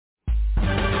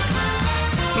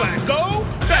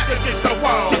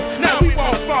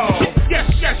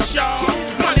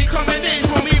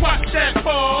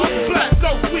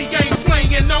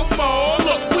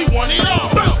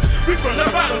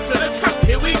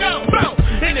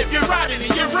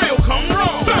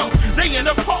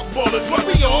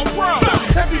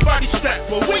Everybody strapped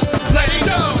for weeks, let it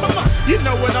go. You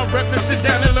know what I'm reppin', sit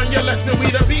down and learn your lesson.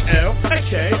 We the B.O.E.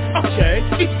 Okay,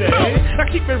 easy. I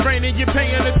keep it raining, you're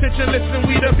paying attention, listen,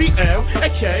 we the B.O.E.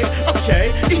 Okay,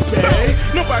 easy.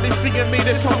 Nobody's seeing me,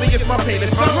 this homie is my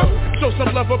painted flow. Show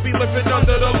some love, I'll be living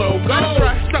under the logo.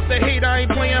 Stop the hate, I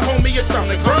ain't playing, homie, it's time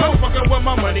to grow. Fucking with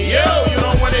my money, yo, you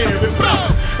don't wanna hear it blow.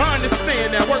 I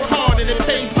understand that, work hard and it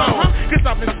pays more. Cause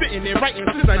I've been sitting there writing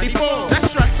since 94.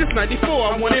 That's right, since 94,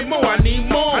 I wanted more, I need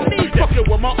more. I need fucking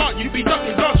with my art, you be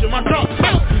ducking, dodging my dark.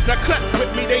 Now clap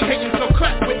with me, they hating, so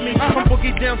clap with me. I'm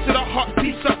boogie down to the heart,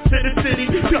 peace up to the city.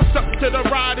 Peace up to the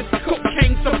riders,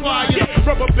 cocaine suppliers.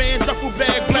 Rubber band, duffel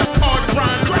bag, black card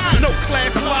grind. No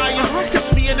class liars,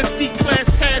 catch me in the C-class,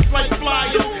 pass like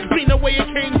flyers. Mean the way it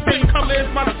came, same color as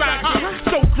my socket.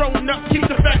 So grown up, keep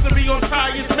the factory on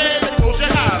tires, man.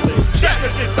 Ocean Island, check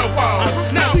against the wall.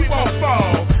 Now we won't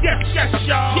fall. Yes,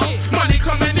 y'all. Money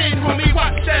coming in, homie,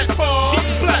 watch that fall.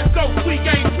 Black Ghost, we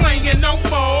ain't playing no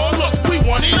more. Look, we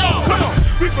want it all. Come on,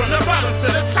 we from the bottom to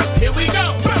the top, here we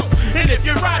go. And if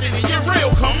you're riding and you're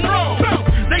real, come roll.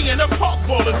 They in the park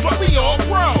ballers, but we all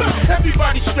grow.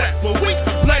 Everybody strapped for weeks,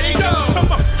 let it go.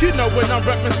 Come on, you know when I'm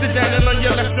reppin', sit down and learn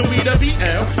your lesson. We the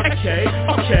B.O.E.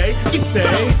 Okay, easy.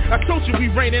 I told you we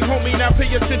raining, homie, now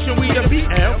pay attention. We the B.O.E.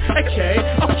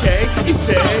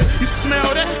 easy. You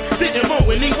smell that? Didn't mow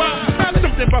anyway.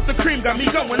 Something about the cream got me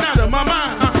going out of my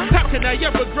mind. How can I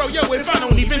ever grow, yo, if I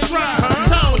don't even try?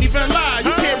 I don't even lie,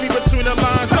 you can't read between the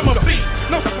lines. I'm a beat,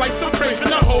 no slice, I'm craving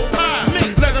the whole pie.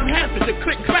 Let them have it, the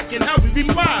click, clack, and how we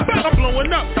reply. I'm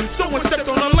blowing up, someone stepped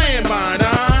on a landmine.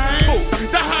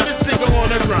 The hottest nigga on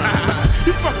the grind.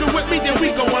 You fucking with me, then we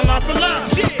go line for line.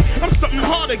 I'm something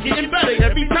harder, getting better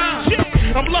every time.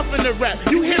 I'm bluffing the rap,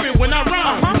 you hear it when I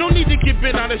rhyme. No need to get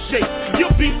bent out of shape,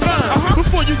 you'll be fine.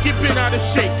 Before you get bent out of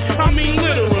shape, I mean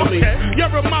literally. You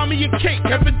remind me of cake,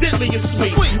 evidently it's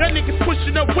sweet. That nigga's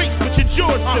pushing up weights, but your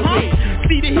jaw's still weak.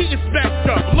 See the heat is backed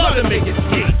up, love to make it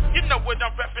ski. You know what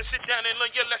I'm reppin', sit down and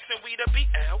learn your lesson. We the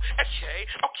B.O.E.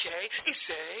 Okay,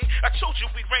 easy. I told you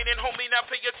we raining, homie, now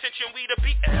pay attention. We the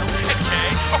B.O.E.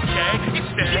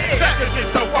 easy. Back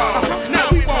against the wall, now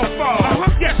we won't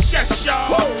fall. Yes,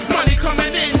 y'all. Money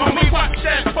coming in, homie, watch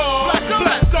that fall.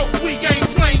 Black Ghost, we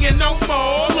ain't playing no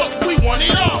more. Look, we want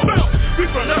it all. We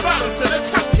from the bottom to the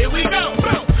top, here we go.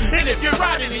 And if you're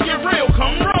riding and you're real,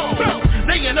 come roll.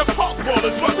 They in the park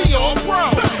ballers, but we all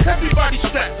grow. Everybody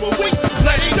strapped for weeks,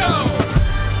 let it go.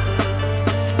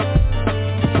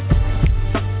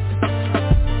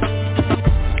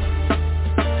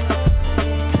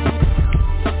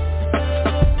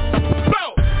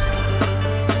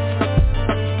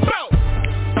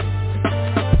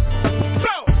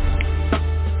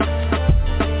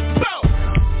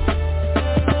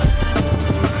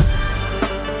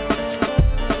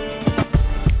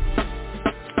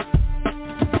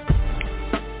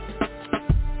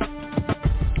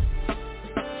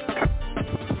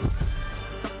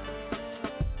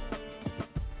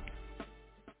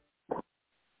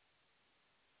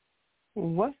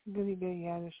 What's really good,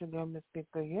 y'all? It's your girl, Miss Big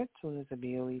Girl. You're tuning to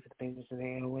B.O.E. for the famous of the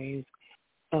Airwaves.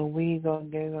 And we gonna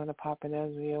get it on the poppin'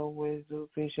 as we always do.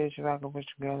 Appreciate you rocking with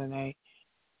your girl tonight.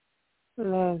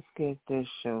 Let's get this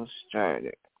show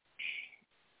started.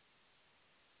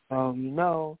 So, you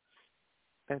know,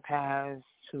 the past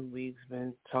 2 weeks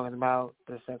been talking about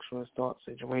the sexual assault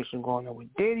situation going on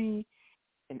with Diddy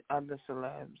and other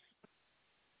celebs.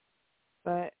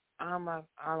 But I don't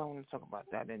want to talk about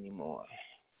that anymore.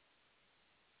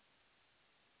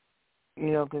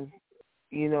 You know, because,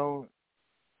 you know,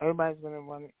 everybody's going to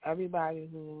run, everybody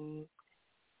who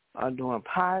are doing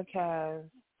podcasts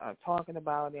are talking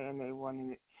about it, and they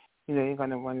running it, you know, they're going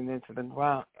to run it into the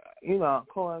ground. You know, of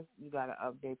course, you got to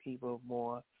update people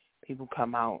more. People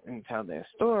come out and tell their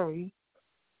story.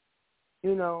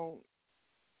 You know,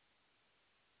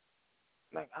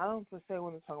 like, I don't per se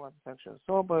want to talk about the sexual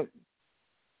assault, but,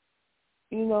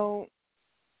 you know,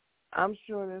 I'm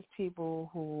sure there's people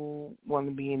who want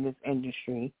to be in this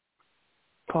industry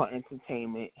called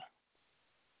entertainment,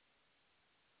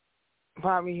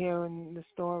 probably hearing the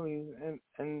stories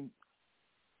and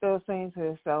still saying to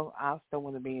themselves, I still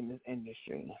want to be in this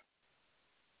industry.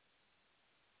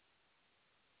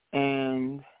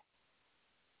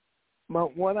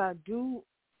 But what I do,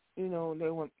 you know, they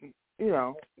want, you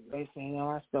know, they say, no,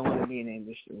 I still want to be in the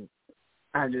industry.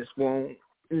 I just won't,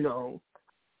 you know,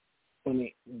 when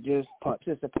they just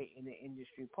participate in the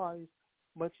industry parties,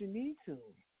 but you need to.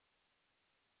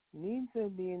 You need to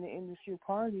be in the industry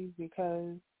parties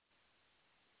because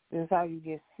that's how you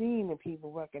get seen and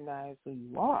people recognize who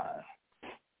you are.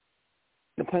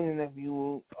 Depending if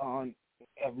you are on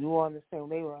the same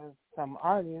level as some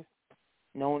artists,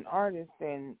 known artist,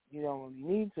 then you don't really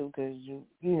need to because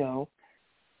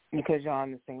because you're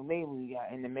on the same label, you're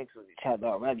in the mix with each other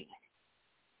already.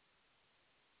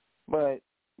 But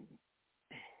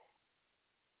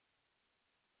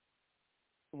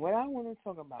what I want to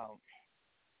talk about,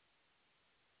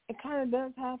 it kind of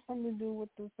does have something to do with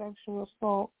the sexual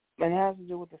assault, and it has to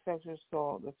do with the sexual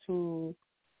assault, the two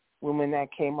women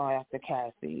that came out after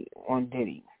Cassie on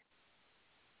Diddy.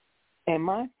 And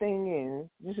my thing is,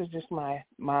 this is just my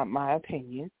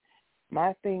opinion,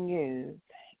 my thing is,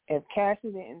 if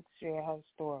Cassie didn't share her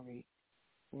story,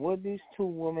 would these two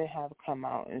women have come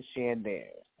out and shared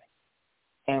theirs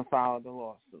and filed the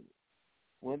lawsuit?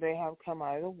 Would they have come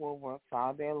out of the woodwork,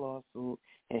 filed their lawsuit,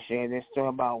 and shared their story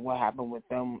about what happened with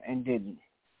them and didn't?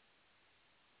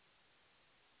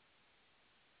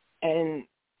 And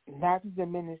not to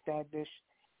diminish that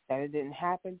it didn't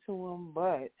happen to them,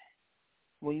 but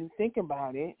when you think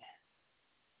about it,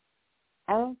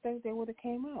 I don't think they would have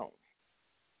came out.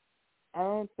 I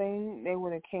don't think they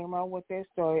would have came out with their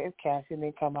story if Cassie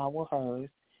didn't come out with hers,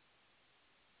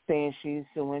 saying she's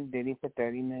suing Diddy for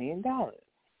 $30 million.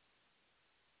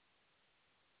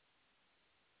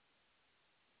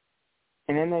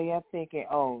 And I know y'all thinking,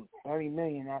 oh, $30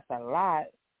 million, that's a lot.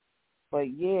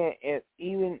 But yeah,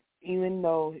 even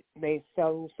though they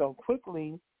settled so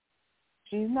quickly,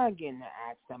 she's not getting the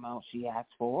axe amount she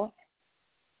asked for.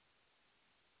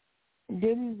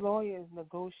 Diddy's lawyer is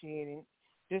negotiating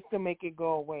just to make it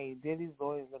go away. Diddy's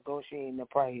lawyer is negotiating the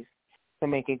price to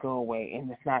make it go away,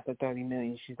 and it's not the $30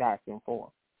 million she's asking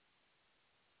for.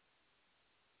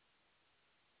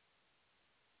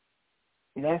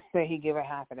 Let's say he give her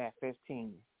half of that,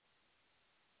 15.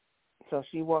 So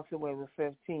she walks away with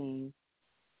 15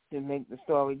 to make the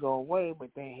story go away, but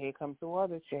then here comes two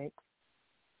other chicks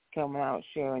coming out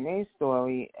sharing their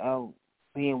story of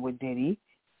being with Diddy.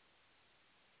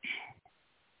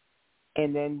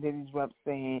 And then Diddy's rep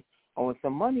saying, oh, it's a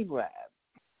money grab.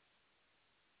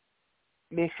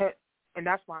 Because, and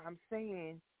that's why I'm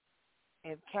saying,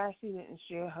 if Cassie didn't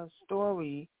share her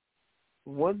story,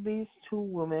 would these two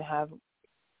women have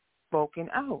spoken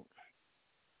out?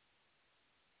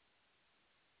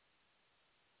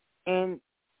 And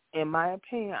in my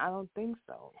opinion, I don't think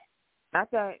so.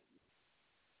 Not that,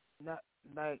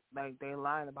 like they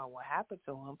lying about what happened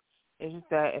to him. It's just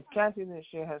that if Cassie didn't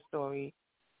share her story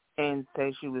and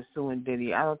say she was suing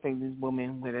Diddy, I don't think these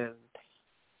women would have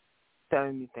said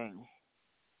anything.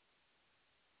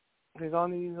 Because the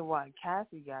only reason why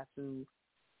Cassie got to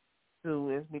sue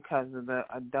is because of the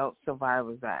Adult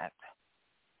Survivors Act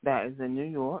that is in New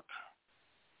York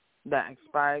that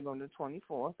expired on the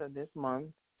 24th of this month.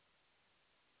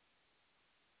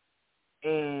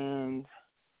 And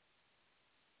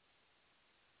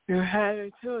you had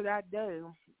until that day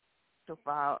to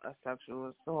file a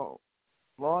sexual assault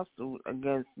lawsuit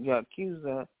against your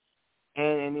accuser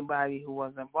and anybody who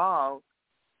was involved,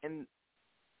 and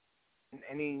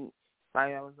anybody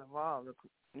that was involved.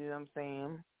 You know what I'm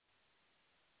saying?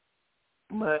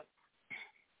 But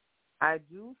I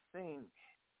do think,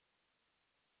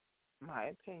 my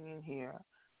opinion here,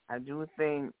 I do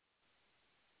think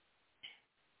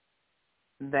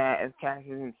that if Cassie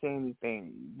didn't say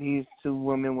anything, these two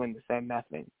women wouldn't have said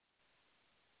nothing.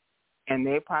 And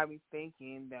they're probably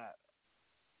thinking that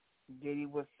Diddy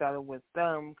would settle with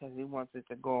them because he wants it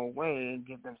to go away and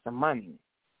give them some money.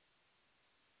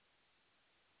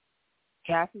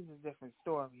 Cassie's a different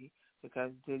story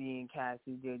because Diddy and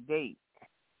Cassie did date.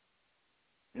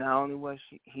 Not only was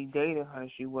he dated her,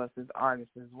 she was his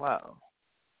artist as well.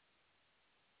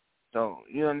 So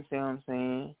you understand what I'm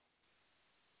saying?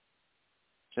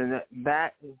 So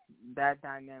that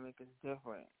dynamic is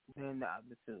different than the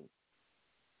other two.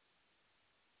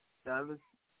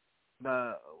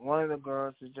 One of the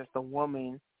girls is just a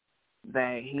woman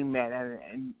that he met at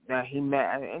an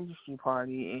industry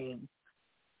party, and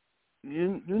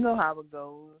you know how it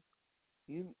goes.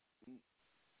 You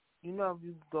know, if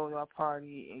you go to a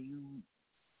party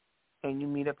and you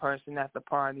meet a person at the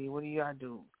party, what do y'all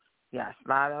do? Y'all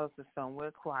slide out to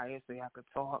somewhere quiet so y'all could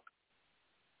talk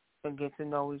and get to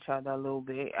know each other a little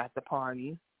bit at the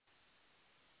party.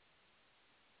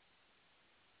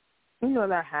 You know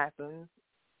that happens.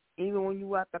 Even when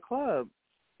you at the club.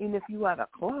 Even if you at a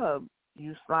club,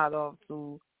 you slide off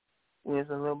to where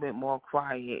it's a little bit more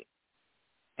quiet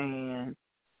and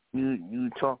you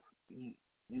talk, you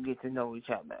get to know each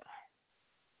other.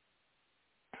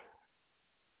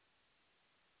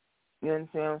 You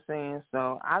understand what I'm saying?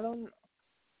 So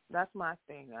that's my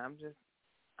thing. I'm just,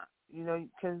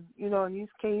 because, in these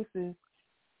cases,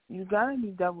 you got to be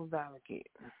devil's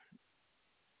advocate.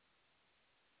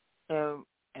 And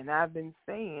And I've been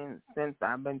saying since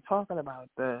I've been talking about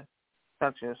the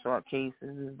sexual assault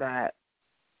cases is that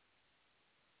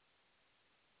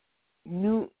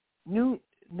these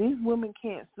women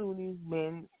can't sue these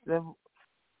men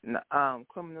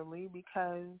criminally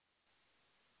because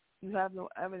you have no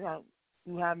evidence.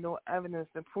 You have no evidence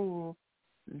to prove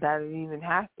that it even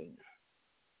happened.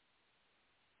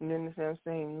 You understand what I'm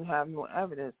saying? You have no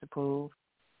evidence to prove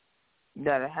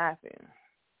that it happened.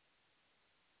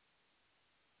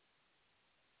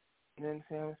 You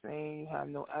understand what I'm saying? You have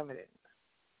no evidence.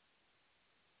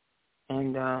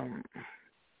 And they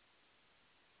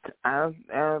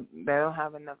don't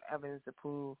have enough evidence to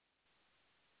prove,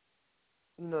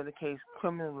 the case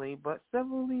criminally, but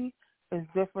civilly is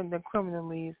different than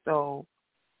criminally. So,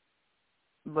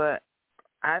 but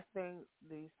I think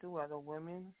these two other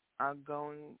women are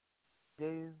going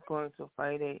to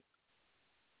fight it.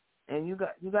 And you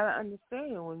got to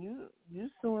understand when you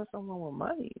suing someone with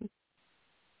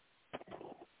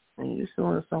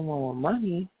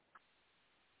money,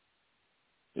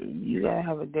 you gotta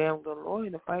have a damn good lawyer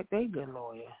to fight their good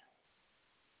lawyer.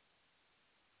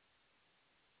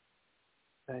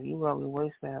 So you gonna be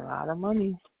wasting a lot of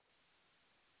money.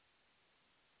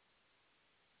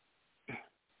 If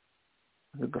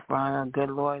you can find a good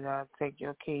lawyer that'll take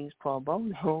your case pro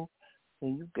bono,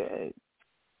 then you good.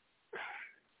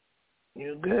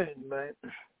 You're good, but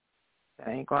that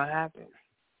ain't gonna happen.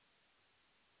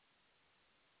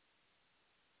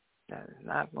 That is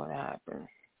not gonna happen.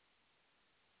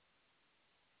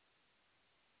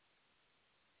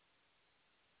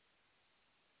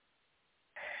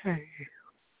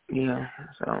 Yeah,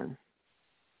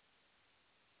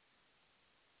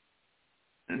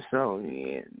 so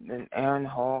yeah, then Aaron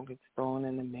Hall gets thrown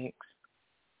in the mix.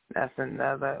 That's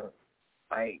another,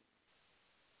 it's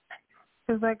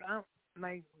like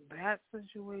that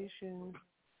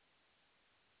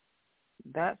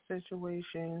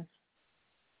situation.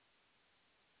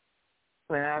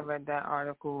 When I read that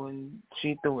article and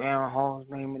she threw Aaron Hall's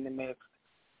name in the mix,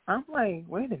 I'm like,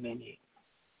 wait a minute.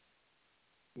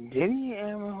 Didn't he and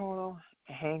Aaron Hall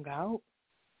hang out?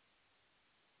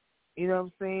 You know what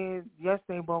I'm saying? Yes,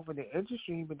 they both in the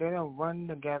industry, but they don't run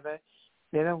together.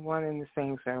 They don't run in the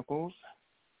same circles.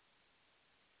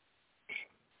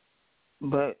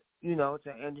 But, it's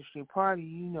an industry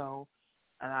party, a lot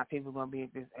of people are going to be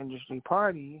at this industry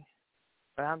party.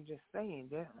 But I'm just saying,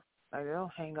 they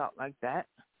don't hang out like that.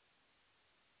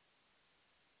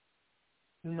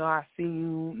 I see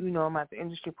you, I'm at the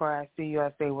industry party, I see you,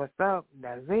 I say, what's up?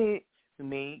 That's it. We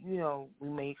may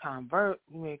converse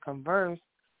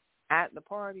at the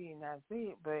party, and that's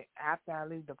it. But after I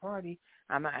leave the party,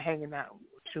 I'm not hanging out with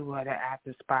you at the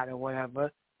after spot or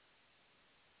whatever.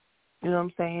 You know what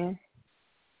I'm saying?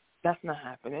 That's not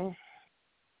happening.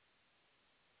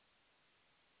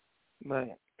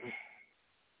 But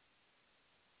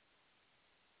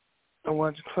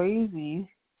what's crazy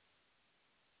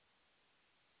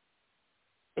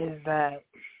is that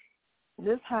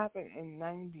this happened in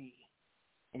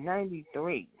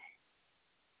 93.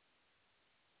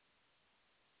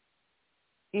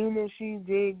 Even if she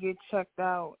did get checked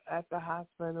out at the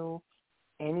hospital,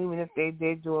 and even if they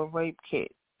did do a rape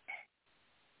kit,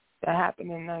 that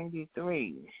happened in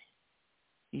 93.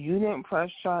 You didn't press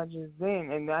charges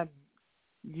then, and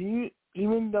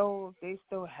even though they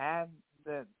still have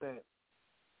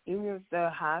even if the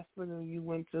hospital you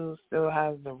went to still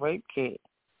has the rape kit,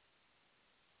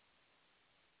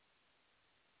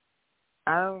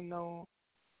 I don't know.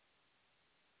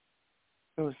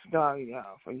 It was sorry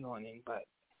for yawning, but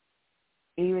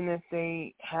even if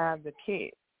they have the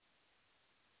kit,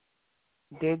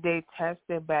 did they test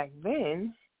it back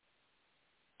then?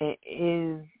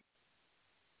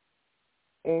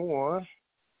 Or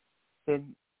did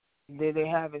they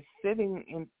have it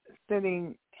sitting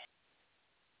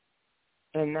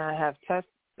and not have test,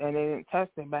 and they didn't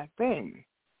test it back then?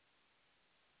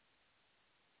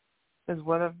 Because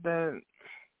what if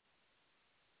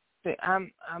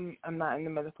I'm not in the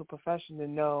medical profession to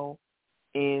know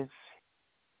if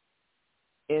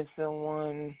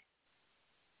someone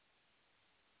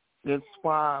gets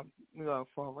swabbed,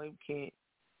 for a rape kit,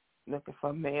 looking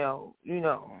for male,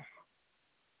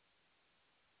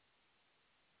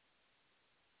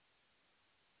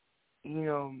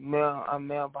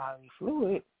 male bodily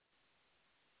fluid.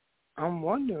 I'm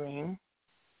wondering,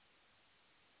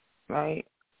 right?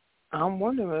 I'm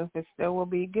wondering if it still will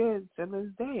be good to this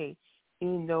day,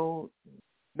 even though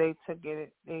they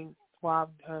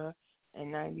swabbed her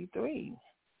in 93.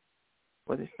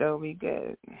 Would it still be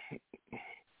good?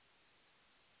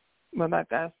 But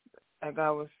like I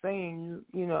was saying,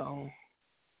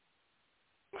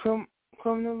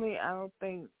 Criminally, I don't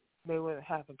think they would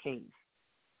have a case.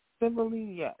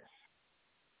 Civilly, yes.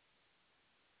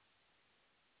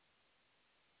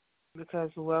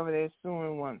 Because whoever they're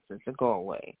suing wants it to go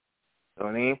away.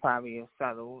 So they probably have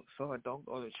settled so it don't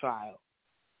go to trial.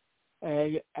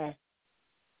 And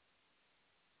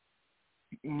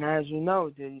as you know,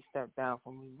 Diddy stepped down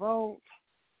from revolt.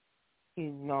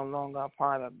 He's no longer a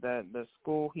part of the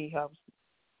school he helps,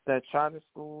 the charter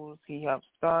schools he helped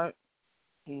start.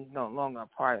 He's no longer a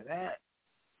part of that.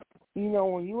 You know,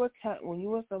 when you a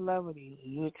celebrity,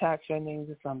 you attach your name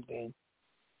to something,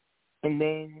 and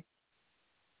then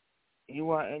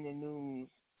you are in the news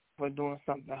for doing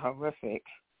something horrific.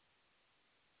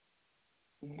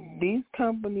 These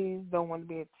companies don't want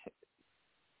to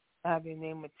have your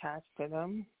name attached to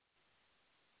them.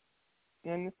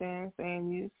 You understand what I'm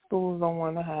saying? These schools don't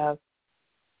want to have.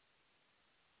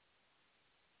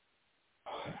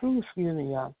 Excuse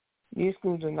me, y'all. These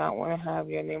schools do not want to have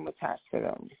your name attached to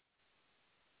them.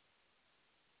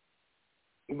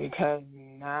 Because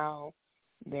now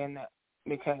they're not,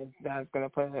 because that's going to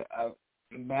put a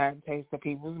bad taste in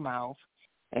people's mouth,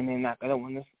 and they're not going to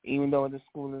want to, even though the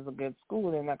school is a good school,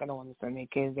 they're not going to want to send their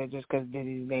kids there just because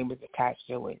Diddy's name is attached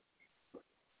to it.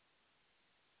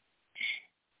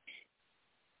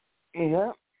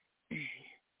 Yep.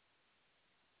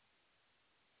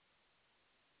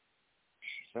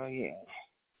 So, yeah.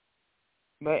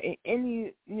 But in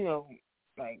any,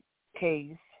 like,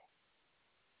 case,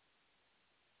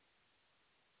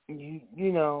 you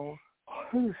know,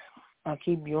 I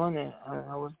keep yawning. I don't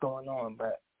know what's going on,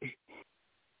 but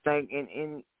like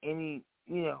in any,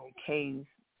 case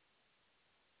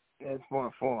that's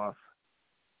brought forth,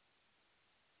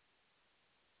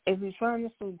 if you're trying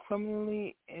to sue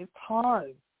criminally, it's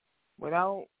hard.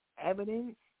 Without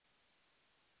evidence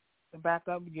to back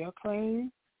up your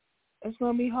claim, it's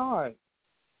going to be hard.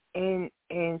 And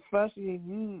especially if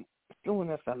you suing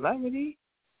a celebrity,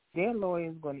 their lawyer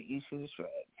is going to eat you to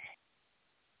shreds.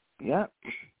 Yep.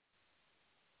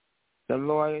 The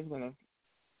lawyer is going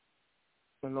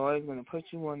to put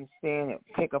you on the stand and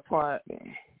pick apart. They're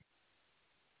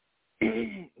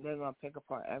going to pick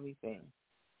apart everything.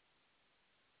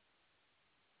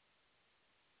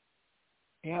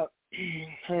 Yep.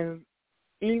 And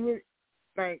even,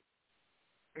 like,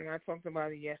 and I talked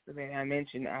about it yesterday, I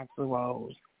mentioned Axl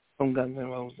Rose from Guns N'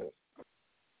 Roses.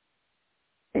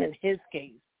 And his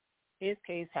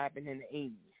case happened in the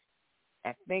 80s.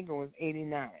 I think it was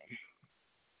 89.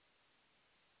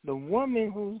 The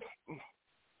woman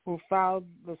who filed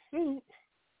the suit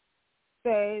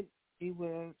said she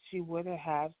would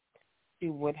have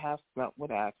slept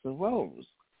with Axl Rose.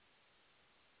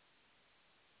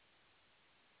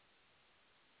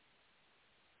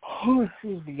 Oh,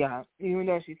 excuse me, y'all. Even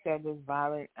though she said this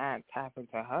violent act happened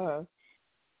to her,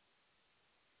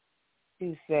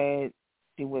 she said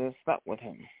she would have slept with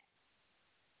him.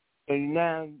 So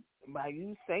now, by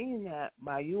you saying that,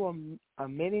 by you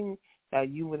admitting that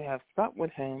you would have slept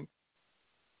with him,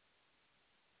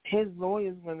 his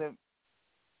lawyer's gonna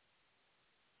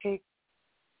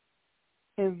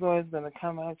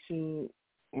come at you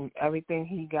with everything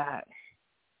he got.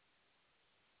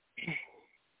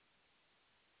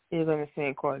 You're gonna say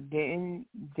in court, didn't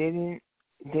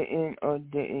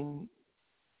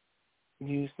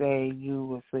you say you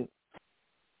were asleep?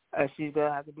 She's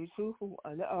gonna have to be truthful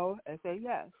and say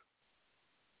yes.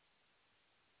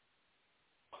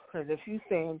 Because if you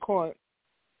say in court,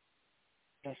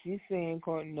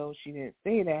 no, she didn't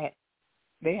say that,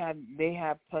 they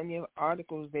have plenty of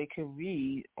articles they can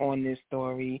read on this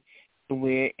story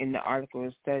where in the article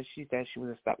it says she said she would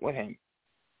have stuck with him.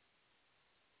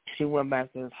 She went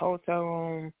back to his hotel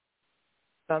room.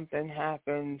 Something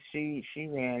happened. She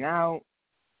ran out.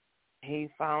 He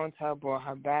found her, brought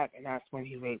her back, and that's when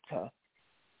he raped her.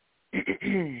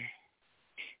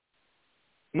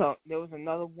 No, there was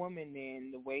another woman there,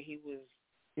 and the way he was,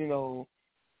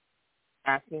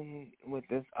 acting with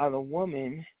this other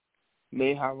woman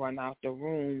made her run out the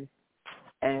room,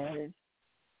 and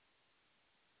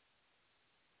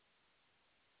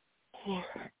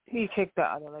he kicked the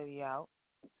other lady out.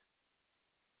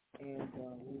 And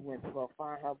we went to go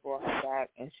find her, brought her back,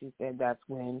 and she said that's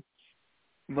when.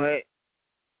 But,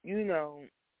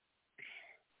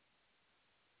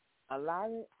 a lot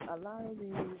of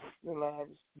these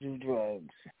celebs do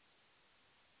drugs.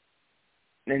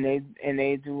 And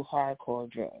they do hardcore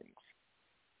drugs.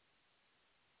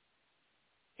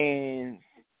 And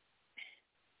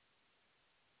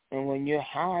when you're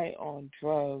high on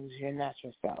drugs, you're not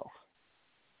yourself.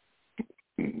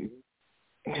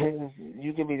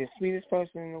 You can be the sweetest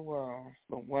person in the world,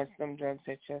 but once them drugs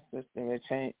hit your system,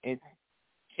 it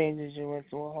changes you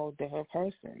into a whole different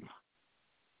person.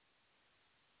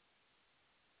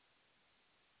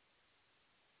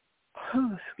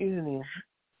 Excuse me.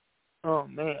 Oh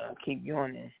man, I keep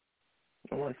yawning.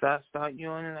 And once I start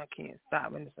yawning, I can't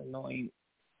stop, and it's annoying.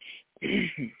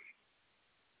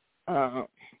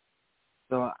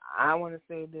 So I want to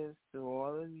say this to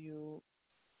all of you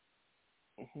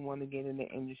who want to get in the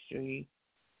industry,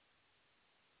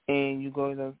 and you go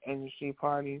to those industry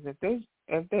parties. If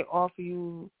they offer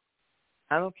you,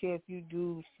 I don't care if you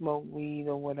do smoke weed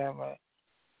or whatever,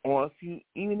 or if you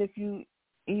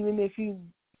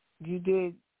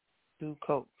did do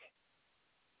coke,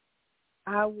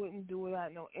 I wouldn't do it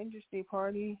at no industry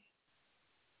party.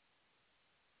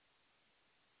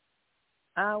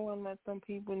 I wouldn't let some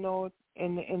people know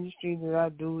in the industry that I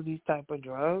do these type of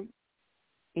drugs.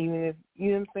 Even if, you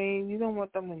know what I'm saying, you don't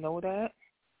want them to know that.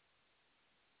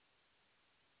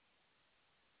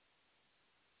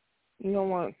 You don't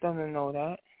want them to know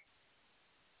that.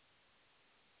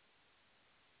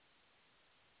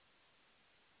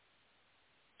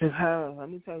 Because, let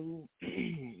me tell you,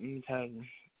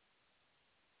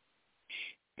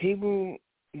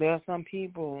 there are some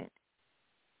people,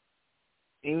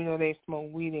 even though they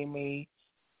smoke weed, they may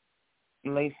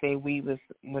say weed with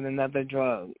another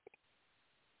drug.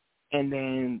 And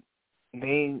then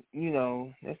they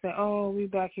say, oh, we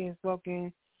back here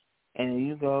smoking. And then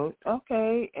you go,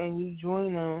 okay, and you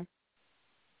join them.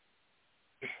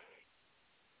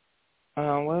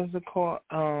 What is it called?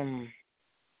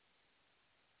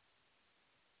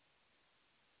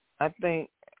 I think,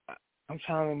 I'm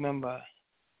trying to remember.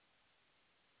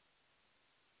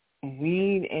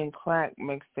 Weed and crack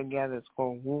mixed together. It's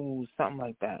called woo, something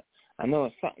like that. I know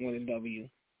it's something with a W.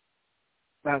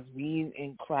 That's weed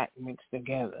and crack mixed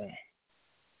together.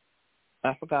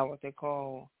 I forgot what they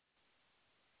call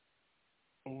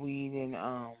weed and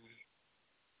I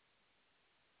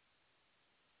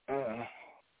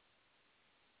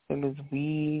think it's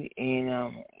weed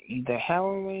and either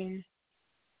heroin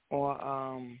or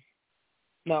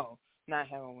no, not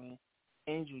heroin,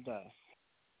 angel dust.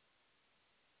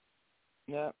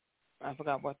 Yep, I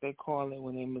forgot what they call it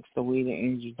when they mix the weed and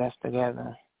angel dust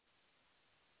together.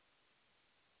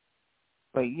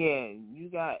 But yeah, you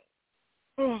got.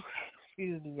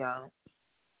 Excuse me, y'all.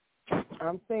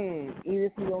 I'm saying, even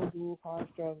if you don't do hard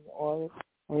drugs or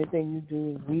only thing you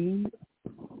do is weed,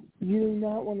 you do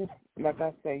not want to, like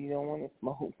I said, you don't want to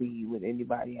smoke weed with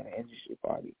anybody at an industry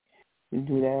party. You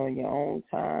do that on your own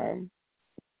time.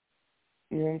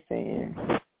 You know what I'm saying?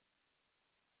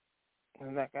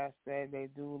 And like I said, they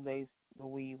do lace the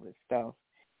weed with stuff.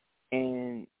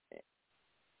 And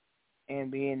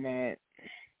being that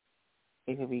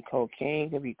it could be cocaine,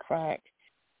 it could be crack,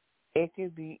 it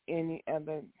could be any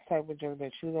other type of drug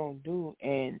that you don't do,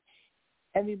 and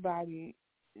everybody's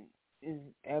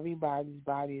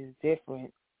body is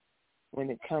different when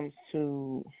it comes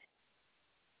to,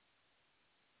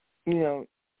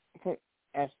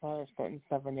 as far as putting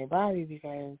stuff in their body,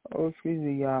 because, excuse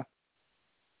me, y'all.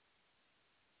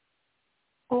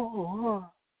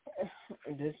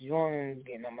 This yawning is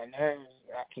getting on my nerves.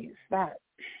 I can't stop.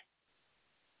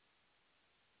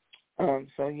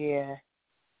 So yeah.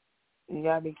 You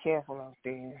gotta be careful out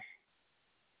there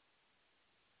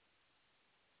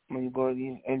when you go to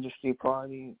these industry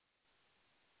parties.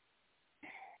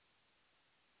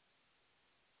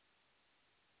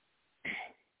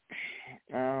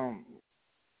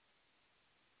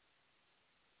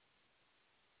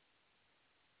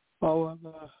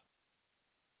 However,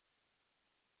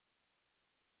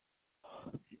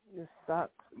 this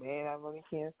sucks, man. I really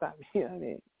can't stop hearing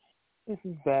it. This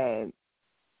is bad.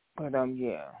 But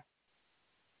yeah.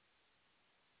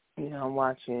 I'm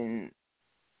watching.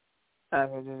 As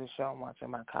I did a show, I'm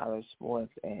watching my college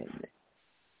sports, and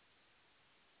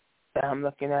I'm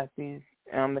looking at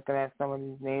some of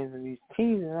these names of these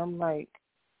teams, and I'm like,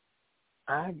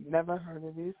 I've never heard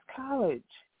of this college.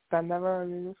 I've never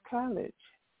heard of this college.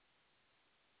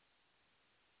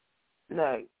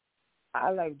 Like,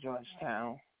 I like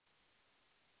Georgetown,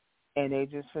 and they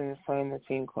just finished playing the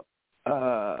team,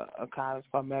 a college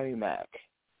called Merrimack.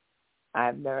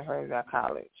 I've never heard of that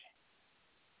college.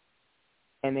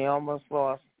 And they almost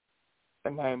lost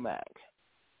to Merrimack.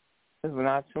 Because when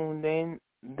I tuned in,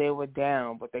 they were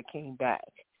down, but they came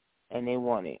back, and they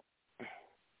won it.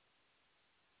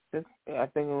 I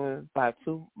think it was by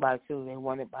two. They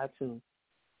won it by 2.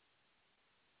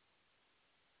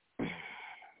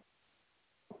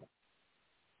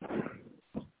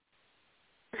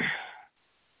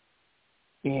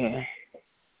 Yeah.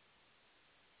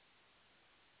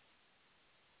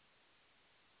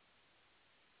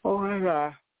 Oh my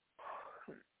God.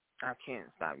 I can't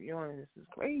stop yawning. This is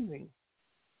crazy.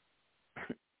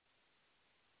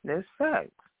 This sucks.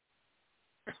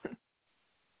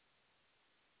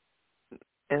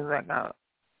 It's like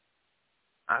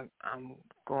I'm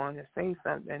going to say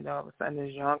something, and all of a sudden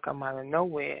this yawn come out of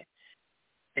nowhere,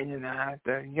 and then I have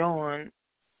to yawn,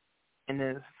 and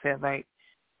then it feels like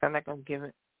I'm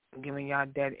giving y'all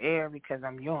dead air because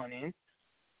I'm yawning.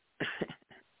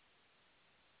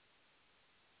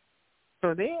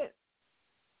 So there's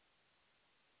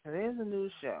a new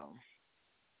show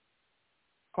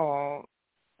called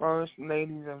First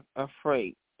Ladies of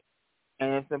Freight,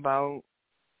 and it's about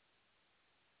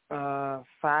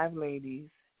 5 ladies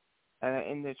that are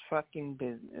in the trucking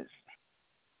business.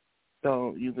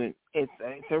 So it's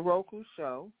a Roku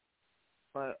show,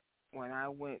 but when I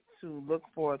went to look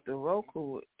for it through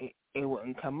Roku, it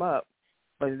wouldn't come up,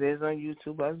 but it is on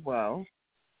YouTube as well,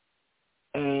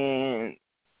 and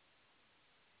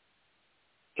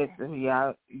it's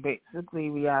basically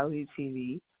reality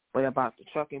TV, but about the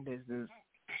trucking business.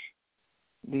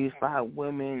 These 5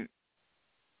 women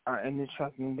are in the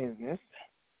trucking business.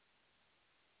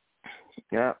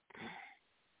 Yep.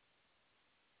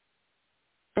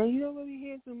 And you don't really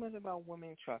hear too much about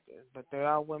women truckers, but there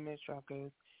are women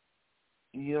truckers.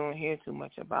 You don't hear too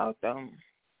much about them.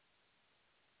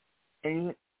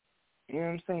 And you know what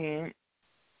I'm saying?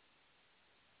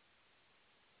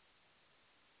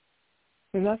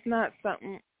 And that's not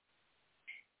something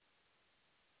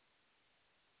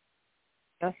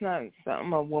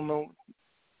a woman,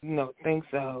 thinks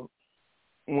of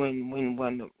when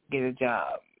want to get a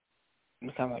job,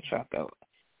 become a trucker.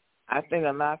 I think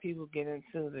a lot of people get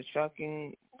into the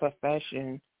trucking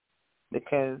profession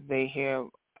because they hear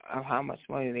of how much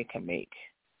money they can make.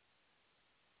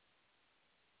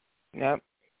 Yep,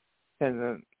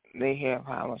 because they hear of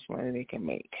how much money they can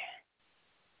make.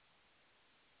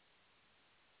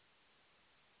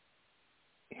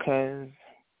 Because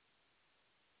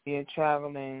you're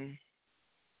traveling,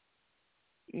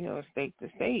 state to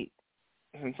state.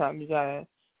 Sometimes you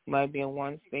might be in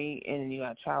one state and then you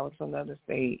got to travel to another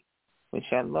state with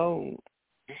your load.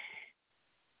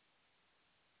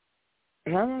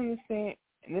 And I don't understand,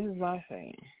 and this is my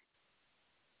thing,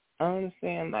 I don't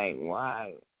understand,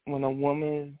 why when a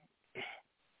woman's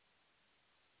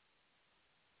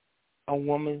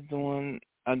doing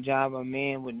a job a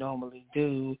man would normally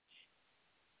do,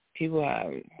 people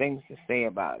have things to say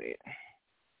about it.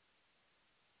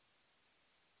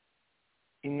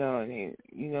 They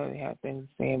have things to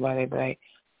say about it, but like,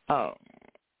 oh,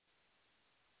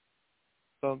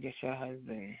 go get your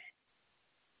husband.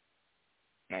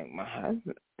 Like, my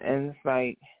husband. And it's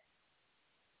like,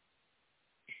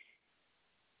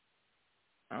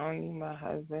 I don't need my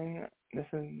husband. This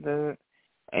is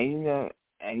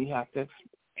and you have to,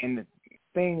 and the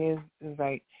thing is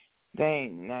like,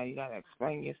 dang, now you got to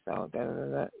explain yourself.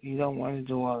 You don't want to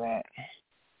do all that.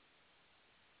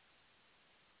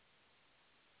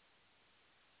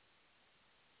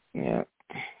 Yeah.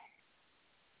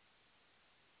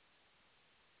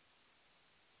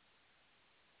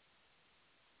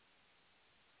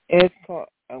 It's called,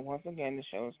 and once again, the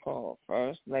show is called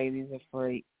First Ladies of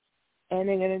Freight, and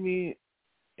they're going to be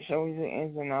showing you the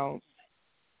ins and outs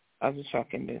of the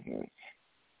trucking business.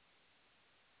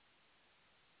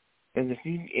 Because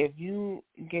if you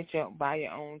buy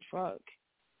your own truck,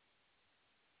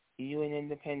 you're an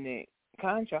independent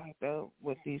contractor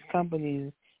with these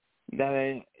companies that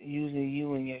are using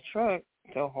you and your truck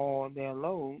to haul their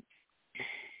loads.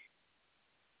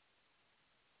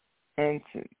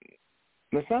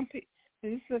 But some people,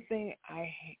 this is the thing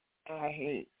I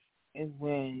hate is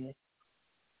when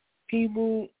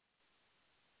people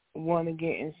want to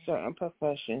get in certain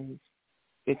professions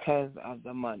because of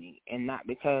the money and not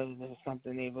because it's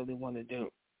something they really want to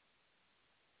do.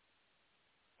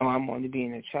 Or I'm going to be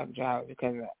in a truck driver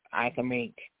because I can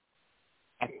make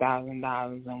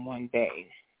 $1,000 in one day.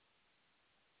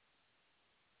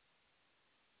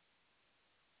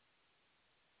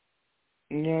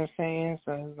 You know what I'm saying?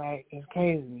 So it's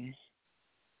crazy.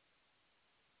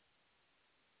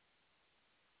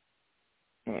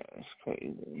 Yeah, it's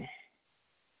crazy.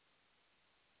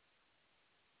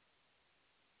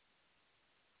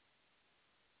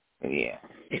 But yeah.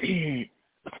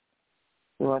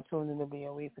 You are tuned in to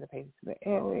B.O.E for the pages to the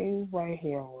Airwaves right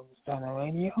here on Stunner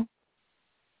Radio.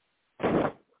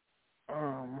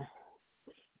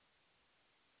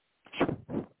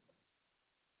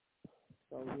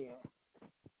 So yeah.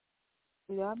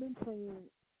 I've been playing,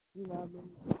 I've been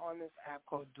on this app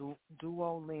called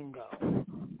Duolingo,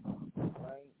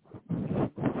 right?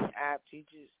 This app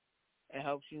teaches and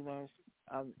helps you learn,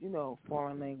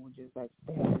 foreign languages like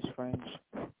Spanish, French,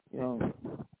 you know.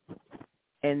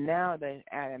 And now they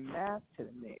added math to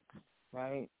the mix,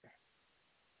 right?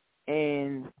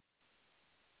 And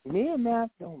me and math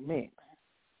don't mix.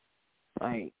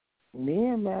 Like, me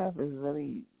and math is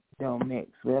really don't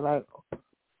mix. We're like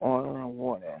oil and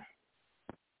water.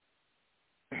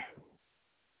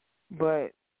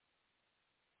 But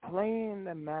playing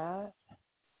the math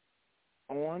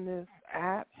on this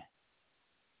app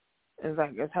is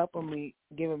like, it's helping me,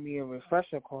 giving me a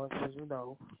refresher course, because, you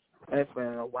know, it's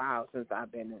been a while since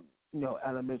I've been in, you know,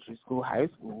 elementary school, high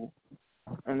school.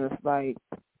 And it's like,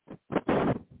 you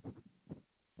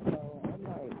know, I'm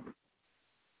like,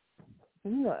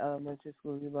 you know, elementary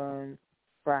school, you learn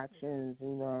fractions, you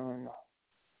learn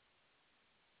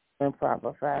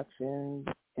improper fractions,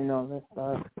 and all this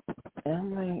stuff. And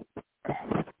I'm like,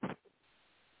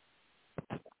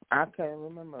 I can't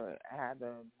remember. I had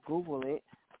to Google it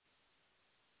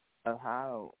of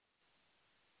how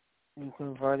you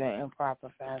convert an improper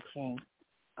fraction.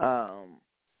 You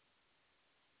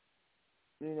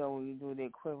know, when you do the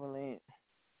equivalent,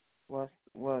 what's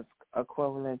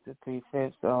equivalent to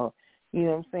 3/5. So, you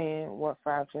know what I'm saying? What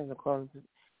fraction is equivalent to?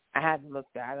 I had to look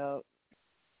that up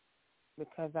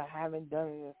because I haven't done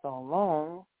it in so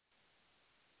long.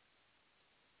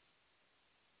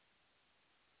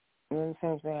 You know what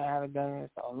I'm saying? I haven't done it in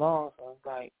so long, so it's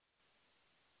like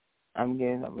I'm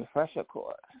getting a refresher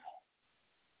course.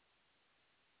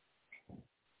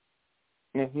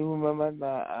 And if you remember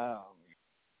the,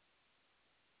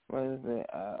 what is it?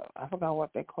 I forgot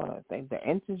what they call it. The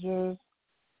integers,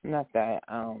 not that.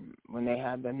 When they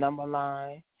had the number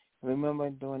line, remember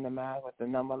doing the math with the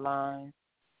number line?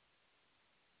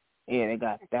 Yeah, they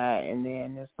got that, and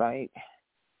then it's like,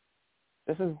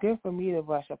 this is good for me to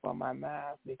brush up on my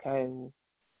math because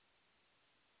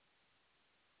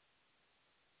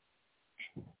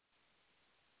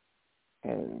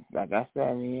like I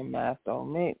said, me and math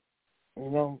don't mix. You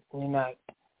know, we're not.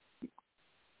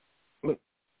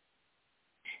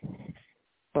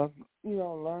 But, you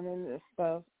know, learning this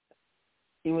stuff,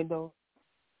 even though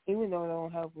it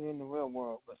don't help you in the real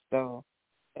world, but still,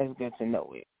 it's good to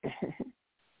know it.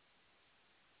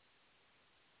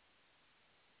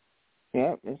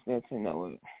 Yep, it's good to know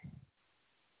it.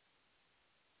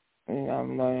 And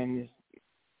I'm learning this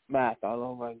math all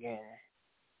over again.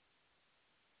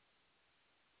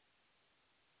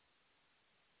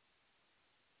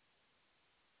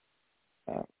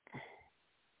 Yep.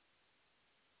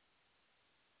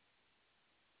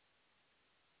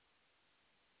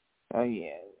 So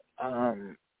yeah.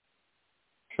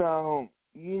 So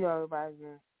you know,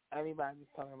 everybody's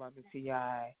talking about the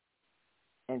T.I.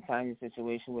 and Tiny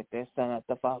situation with their son at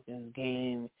the Falcons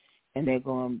game, and they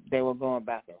were going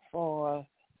back and forth.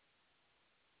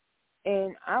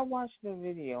 And I watched the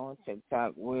video on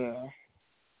TikTok where,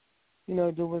 you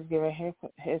know, dude was giving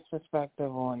his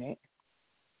perspective on it,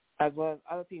 as well as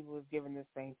other people was giving the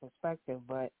same perspective.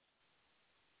 But,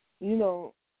 you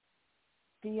know,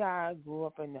 T.I. grew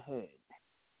up in the hood,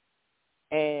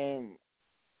 and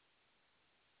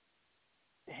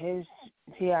his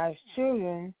T.I.'s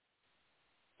children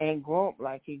ain't grow up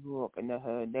like he grew up in the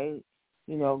hood. They,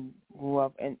 you know, grew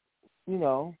up and, you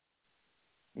know,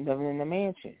 living in a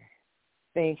mansion.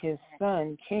 Think his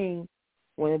son King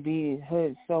want to be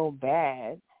hood so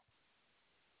bad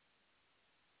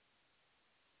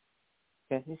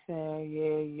that he said,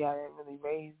 "Yeah, y'all didn't really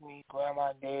raise me.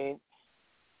 Grandma did."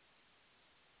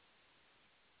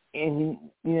 And he,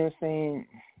 you know what I'm saying?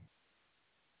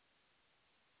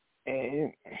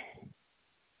 And,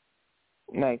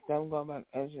 like, something going back,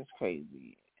 that's just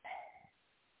crazy.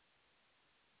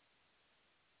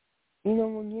 You know,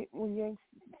 when your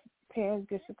parents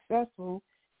get successful,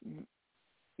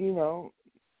 you know,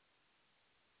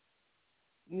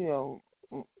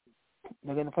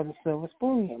 they're gonna put a silver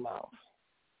spoon in your mouth.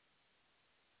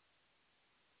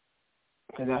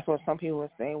 Because that's what some people were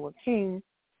saying with King.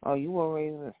 Oh, you were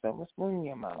raised with a silver spoon in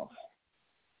your mouth.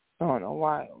 I don't know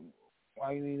why.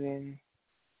 Why you even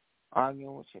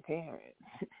arguing with your parents?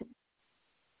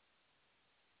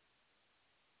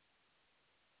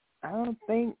 I don't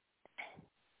think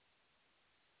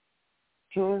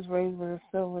he was raised with a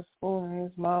silver spoon in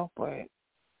his mouth, but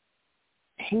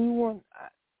he wants,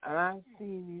 and I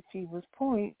see these people's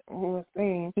point who are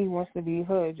saying he wants to be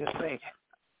hood just like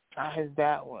how his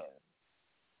dad was.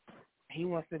 He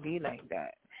wants to be like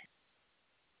that.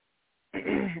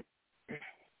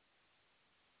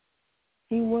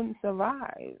 He wouldn't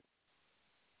survive.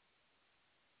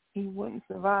 He wouldn't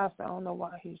survive, so I don't know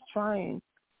why he's trying.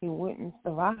 He wouldn't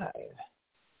survive.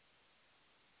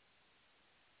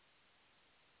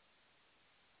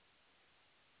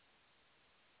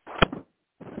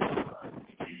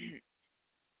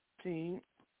 see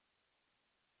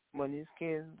when these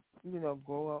kids,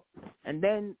 grow up. And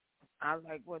then I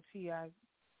like what T.I.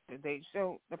 They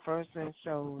showed, the person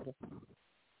showed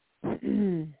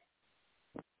a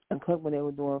clip when they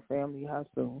were doing Family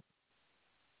Hustle.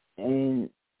 And,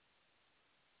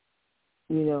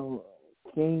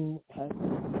 King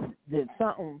did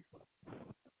something.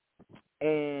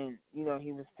 And, he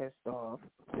was pissed off.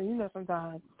 So,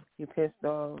 sometimes you're pissed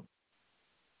off.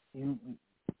 You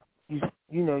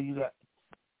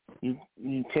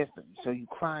pissed, so you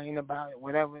crying about it,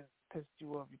 whatever pissed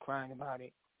you off, you crying about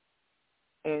it.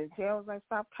 And Taylor was like,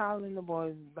 stop coddling the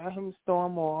boys, let him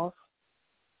storm off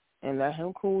and let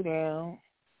him cool down.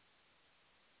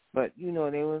 But, they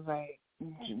was like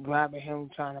grabbing him,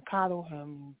 trying to coddle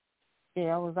him. And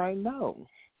I was like, no,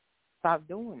 stop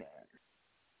doing that.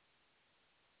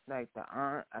 Like the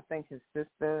aunt, I think his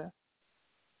sister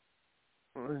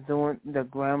was doing, the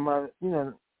grandmother,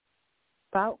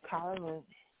 stop coddling.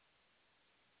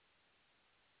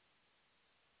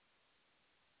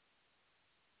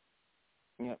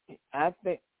 Yeah, I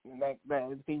think like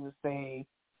people say,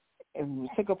 if you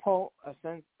take a poll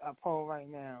right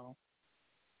now,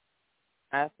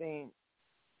 I think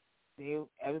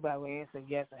everybody would answer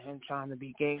yes to him trying to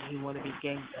be gay. He wanted to be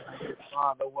gay like his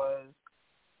father was.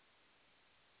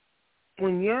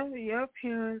 When your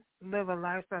parents live a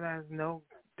lifestyle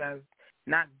that's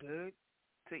not good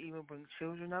to even bring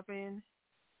children up in,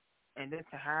 and then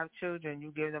to have children,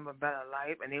 you give them a better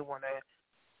life, and they want to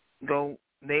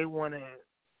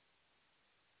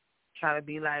try to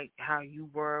be like how you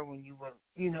were when you were,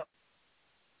 you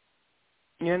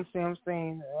understand what I'm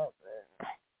saying?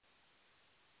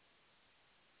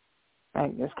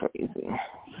 Like, that's crazy.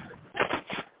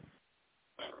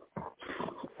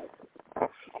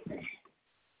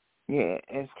 Yeah,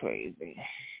 it's crazy.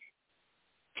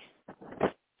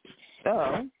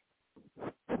 So,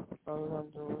 what we're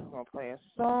going to do is we're going to play a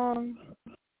song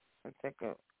and take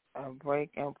a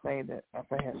break and play a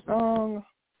song.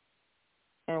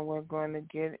 And we're going to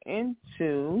get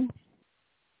into,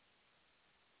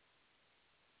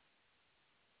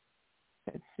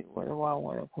 let's see, what do I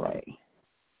want to play?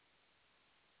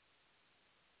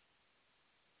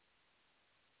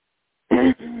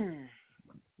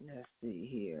 Let's see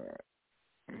here.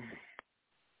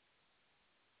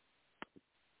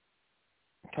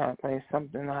 Trying to play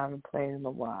something I haven't played in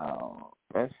a while.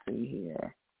 Let's see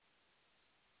here.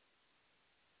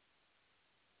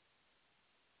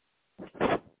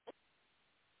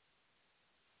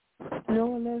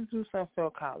 Let's do some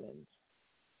Phil Collins.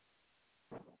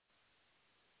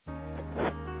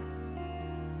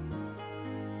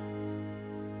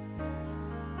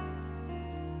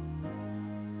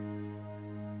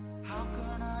 How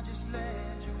can I just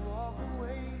let you walk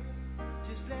away?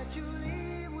 Just let you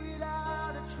leave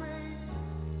without a trace.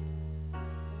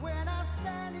 When I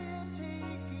stand here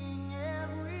taking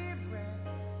every breath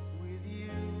with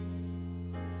you.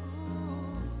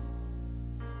 Ooh,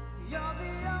 you're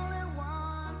the only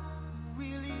one who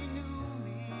really knew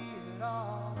me at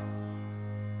all.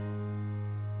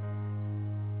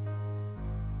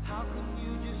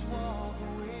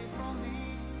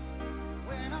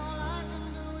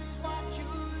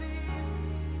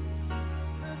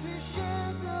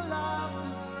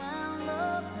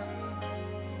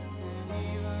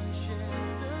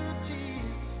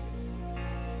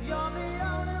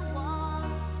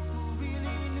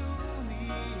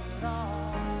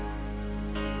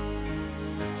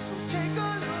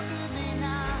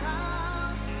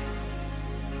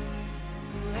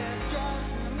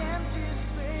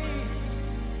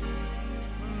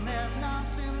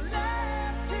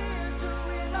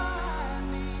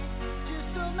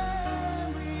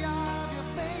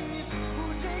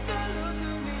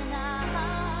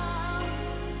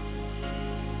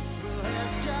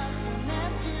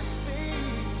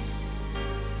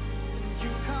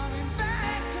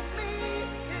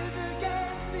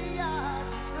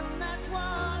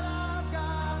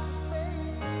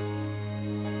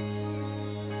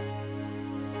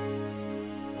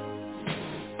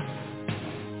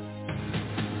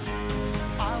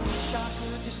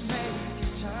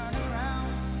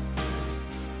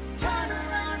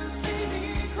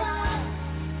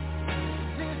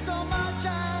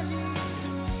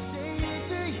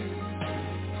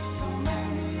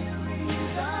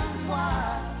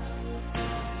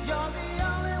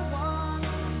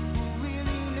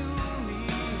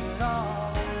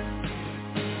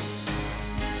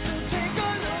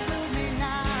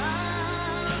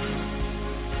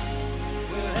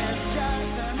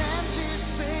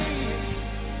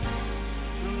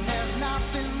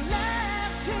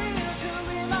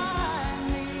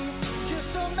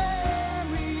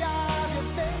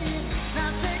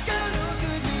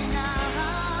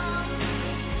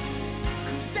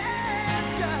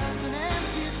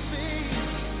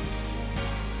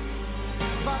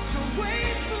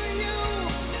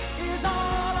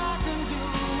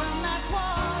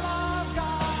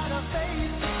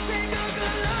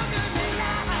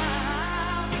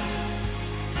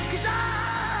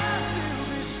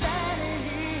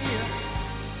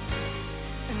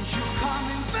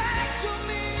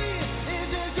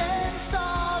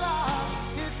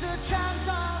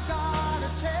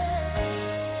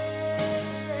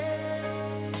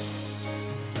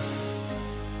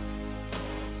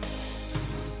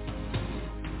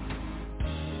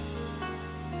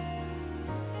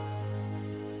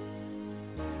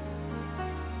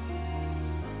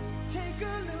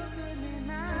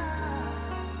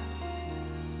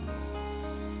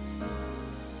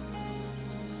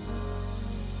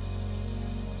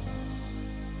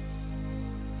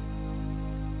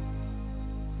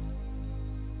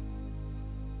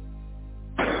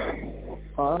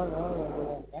 Oh,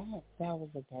 no, that was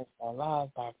the best alive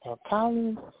by Phil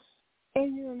Collins.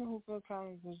 And you don't know who Phil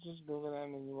Collins is, just Google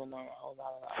him and you will know a whole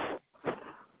lot about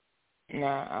him.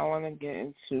 Now, I want to get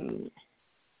into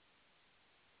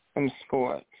some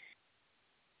sports.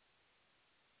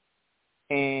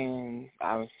 And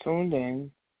I was tuned in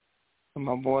to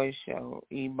my boy's show,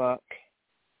 E-Buck,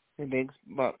 the Big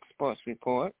Buck Sports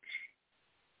Report.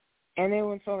 And they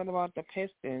were talking about the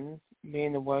Pistons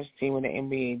being the worst team in the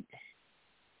NBA.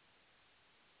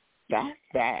 That's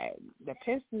bad. The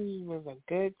Pistons was a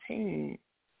good team.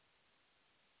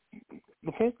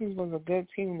 The Pistons was a good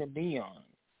team to be on.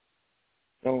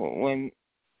 So when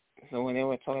they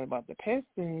were talking about the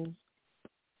Pistons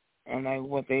and like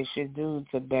what they should do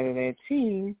to better their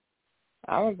team,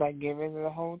 I was like, get rid of the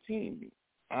whole team.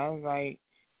 I was like,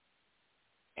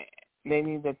 they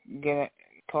need to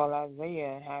call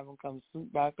Isaiah and have him come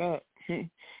suit back up,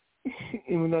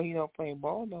 even though he don't play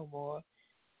ball no more.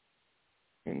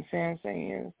 You know what I'm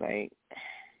saying? It's like,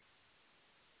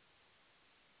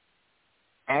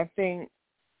 I think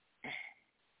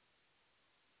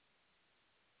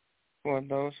for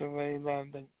those who really love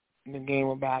the game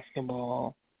of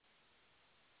basketball,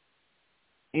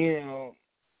 you know,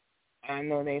 I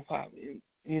know they probably,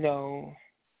 you know,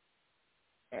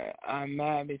 I'm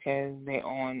mad because they're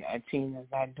on a team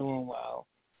that's not doing well.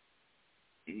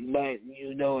 But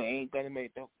you know it ain't going to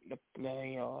make the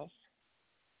playoffs.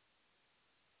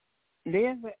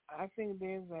 I think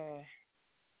there's a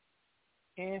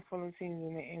handful of teams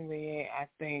in the NBA, I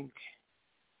think,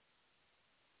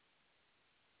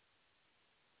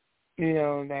 you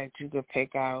know, that you could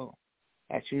pick out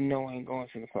that you know ain't going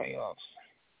to the playoffs.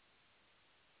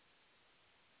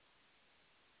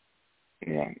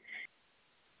 Yeah.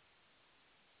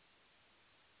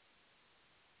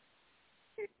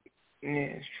 Yeah,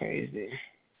 it's crazy.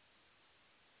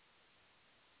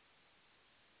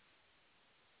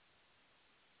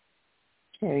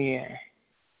 So, yeah.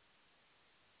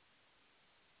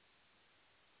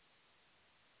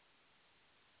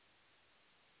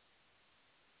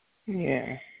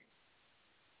 Yeah.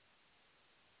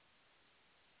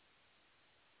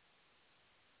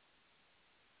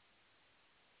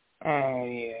 Oh,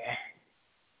 yeah.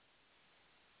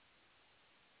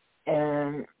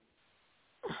 And,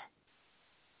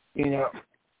 you know,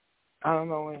 I don't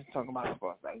know when to talk about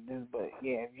sports like this, but,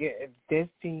 yeah, if this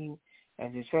team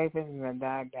and Detroit Pistons are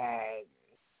that bad,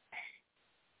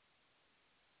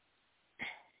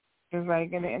 it's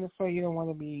like in the NFL, you don't want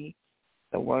to be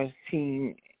the worst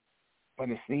team for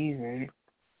the season.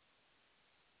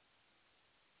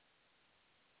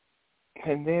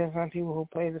 Because there's some people who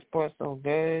play the sport so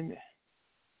good,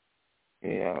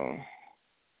 you know,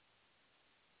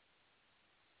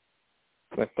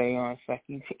 but they on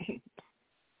sucky teams.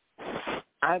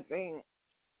 I think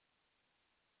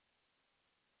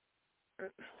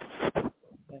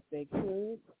if they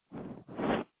could,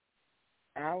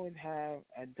 I would have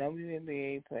a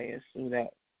WNBA player suit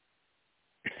up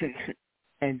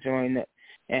and join up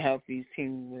and help these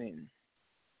teams win.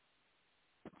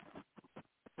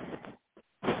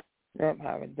 Yep,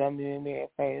 have a WNBA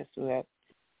player suit up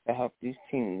to help these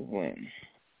teams win.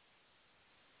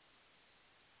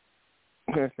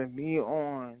 Because to be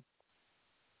on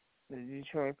the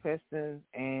Detroit Pistons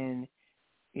and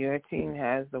your team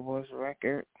has the worst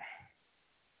record,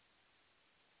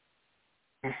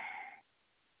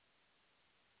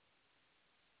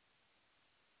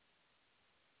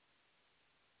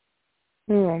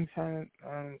 I'm trying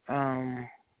to,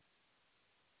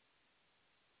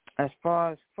 as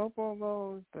far as football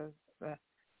goes, I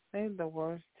think the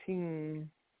worst team,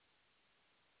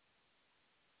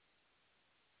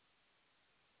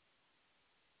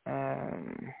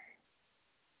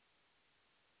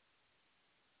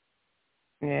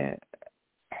 yeah,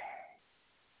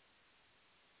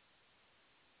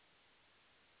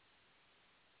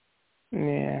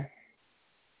 yeah.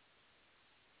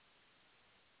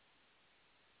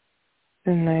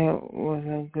 And that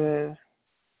wasn't good.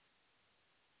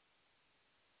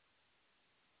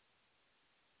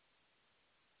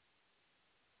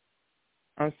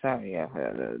 I'm sorry I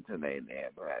heard a little delay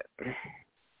there, but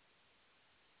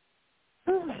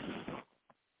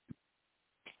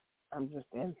I'm just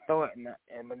in thought,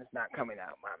 but it's not coming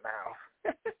out my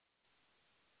mouth.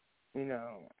 You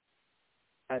know,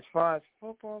 as far as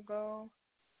football goes,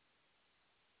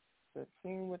 the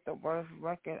team with the worst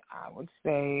record, I would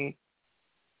say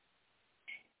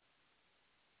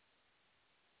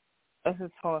it's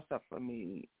a toss-up for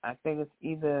me. I think it's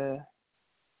either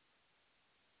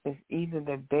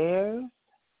the Bears,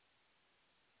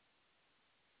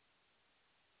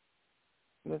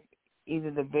 it's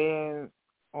either the Bears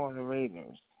or the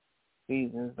Raiders.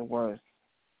 Season's the worst.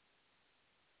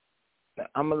 Now,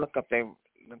 I'm gonna look up their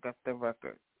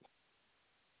record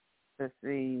to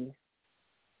see.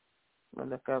 I'm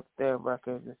gonna look up their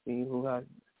record to see who has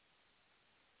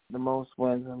the most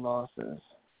wins and losses.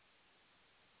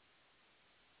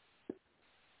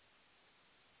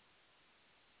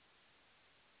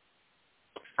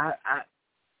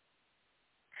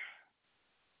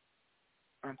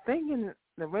 I'm thinking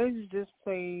the Raiders just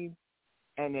played,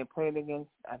 and they played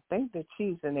against, I think, the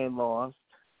Chiefs, and they lost.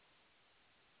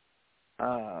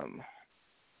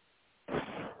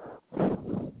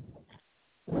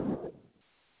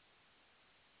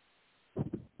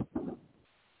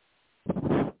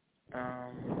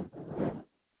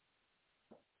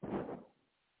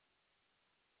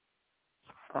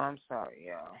 I'm sorry,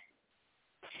 y'all.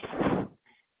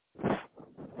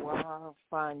 While I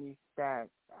find these stats,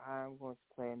 I'm going to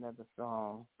play another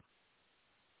song.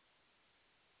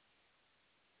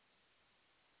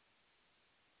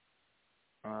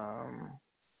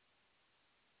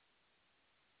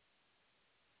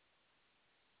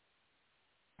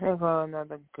 Here goes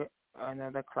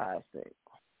another classic.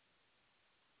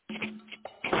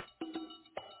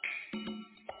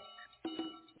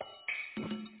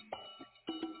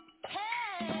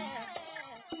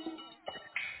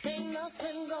 Ain't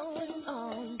nothing going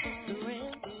on but the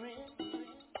rent.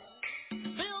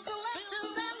 Bill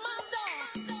collectors at my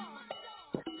door.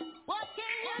 What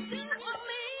can you do for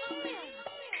me?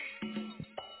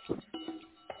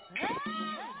 Hey!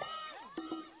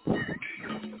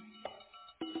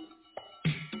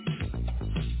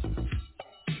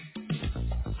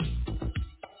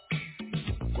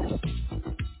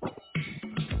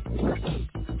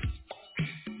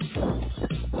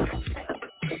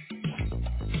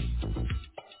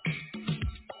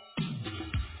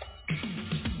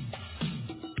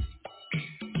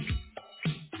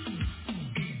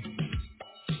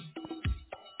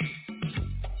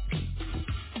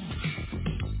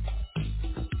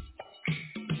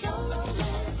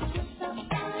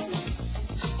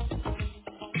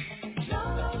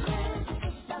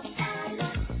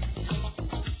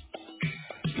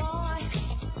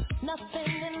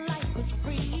 Nothing in life is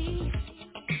free.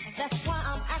 That's why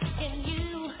I'm asking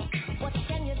you, what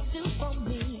can you do for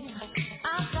me?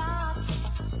 I've got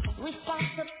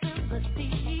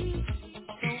responsibility,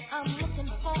 so I'm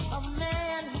looking for a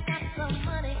man who got some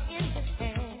money in his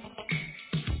hand.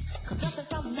 'Cause nothing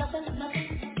from nothing,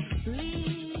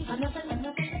 leave nothing.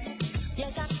 You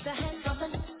got to have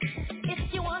something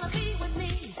if you wanna be with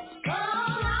me.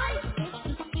 Oh, life is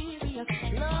too serious,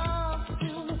 love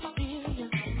too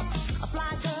mysterious. A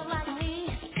fly girl like me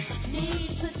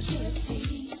needs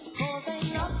security, 'cause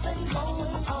ain't nothing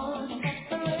going on but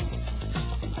the rest.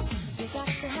 You got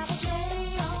to have a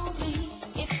J.O.B.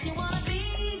 if you wanna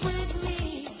be with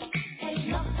me. Ain't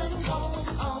nothing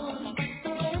going on but the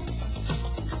rest.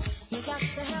 You got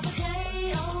to have a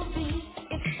J.O.B.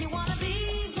 if you wanna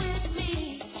be with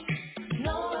me.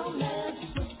 No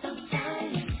romance without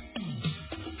finance.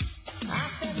 I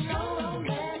said no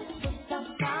romance without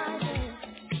finance.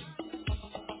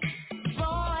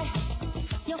 Boy,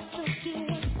 you're so cute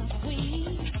and so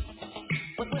sweet,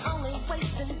 but we're only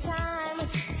wasting time if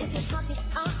your pockets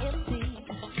are empty.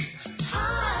 I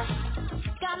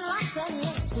got lots of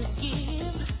love to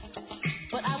give,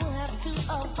 but I will have to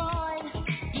avoid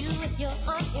you if you're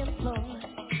unemployed.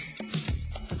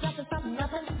 Nothing from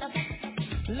nothing,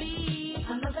 leave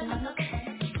nothing.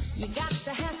 You got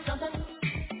to have something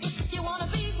if you wanna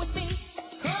be with me.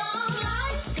 Oh,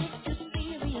 life is too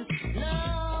serious,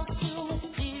 love too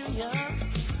mysterious.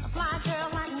 A fly girl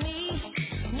like me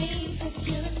needs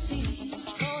security,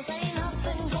 'cause ain't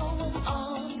nothing going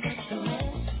on but the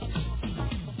rest.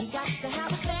 You got to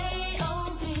have a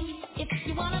J.O.B.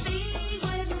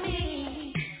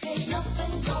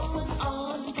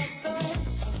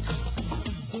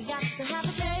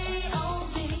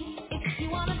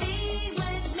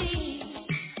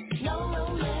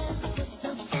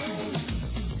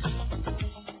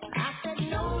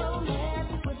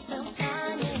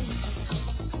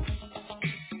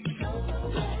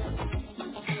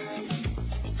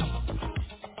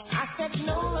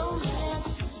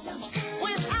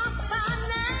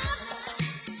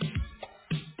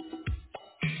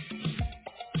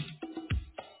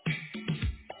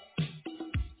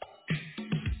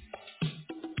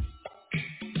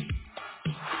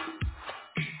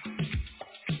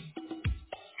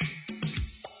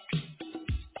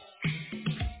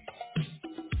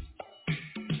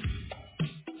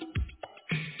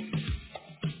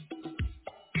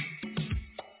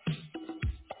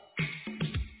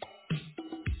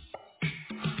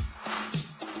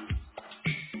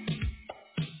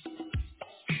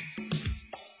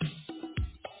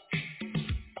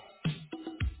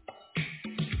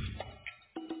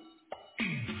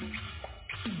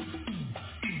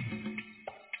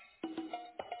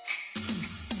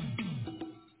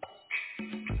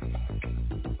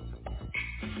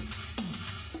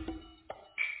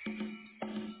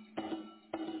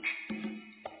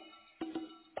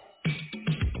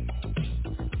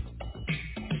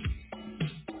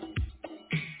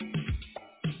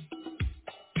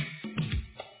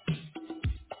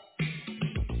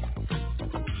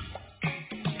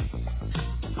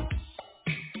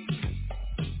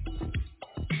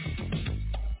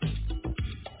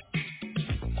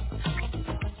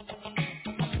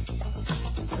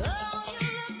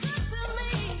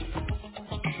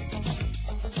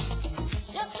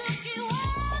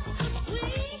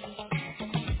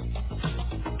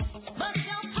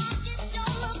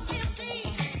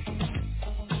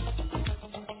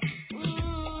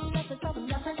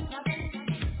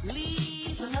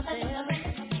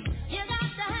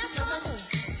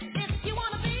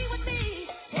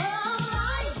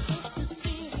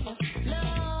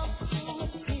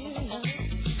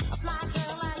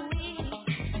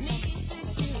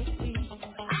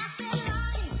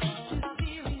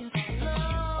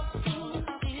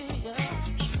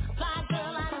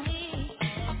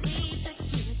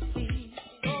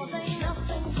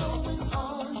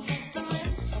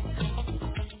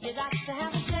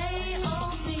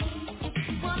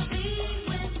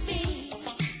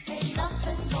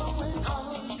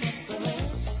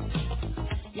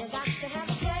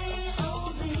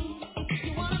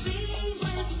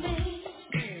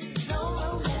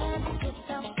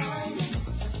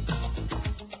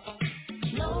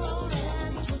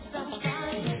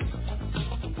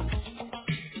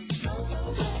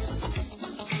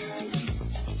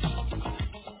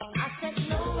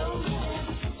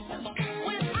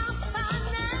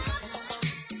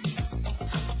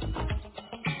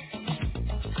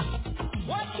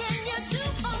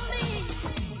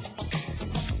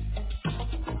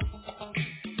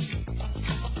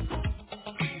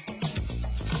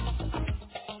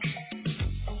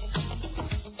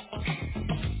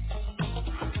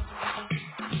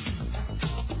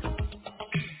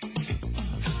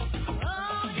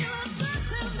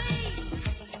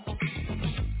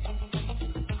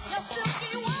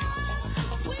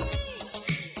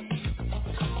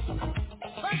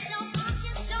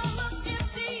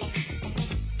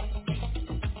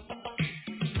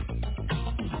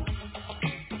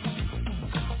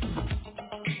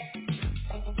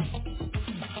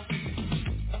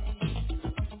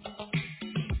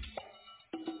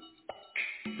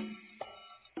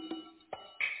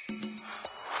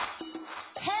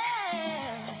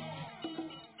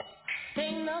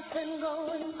 nothing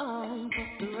going on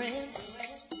but the rent.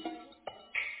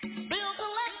 Bill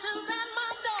collectors at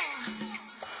my door.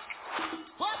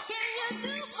 What can you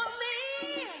do for me?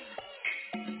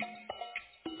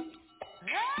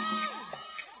 Oh!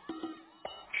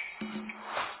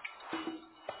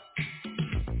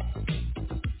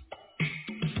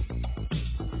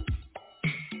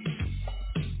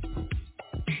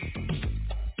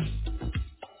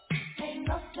 Ain't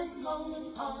nothing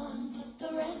going on but the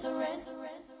rent, the rent, the rent, the rent.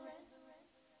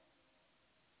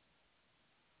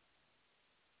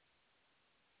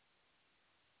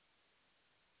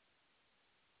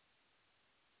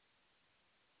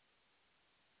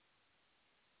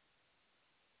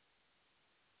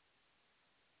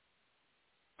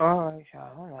 All right,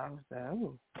 y'all. That was that.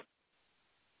 Ooh.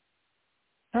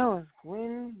 That was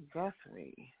Gwen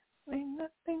Guthrie. Ain't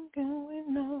nothing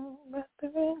going on but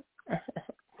the rent.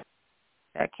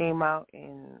 That came out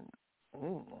in,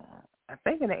 I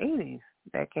think in the 80s.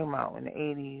 That came out in the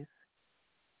 80s.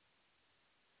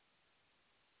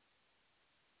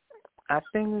 I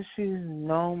think she's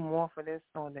known more for this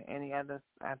song than any other.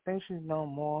 I think she's known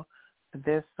more for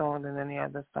this song than any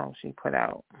other song she put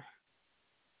out.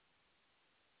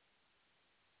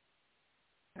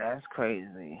 That's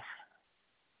crazy.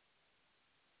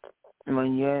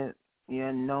 When you're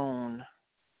known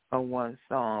for one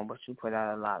song, but you put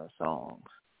out a lot of songs.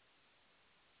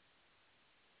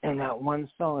 And that one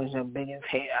song is your biggest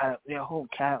hit out of your whole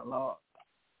catalog.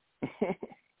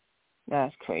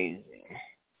 That's crazy.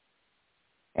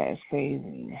 That's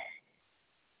crazy.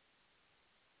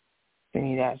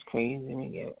 See, that's crazy. Let me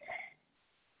get it.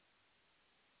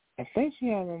 I think she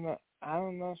has another. I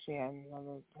don't know if she has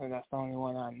another, because that's the only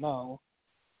one I know.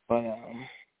 But,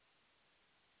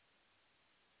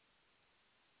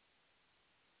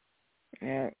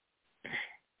 yeah.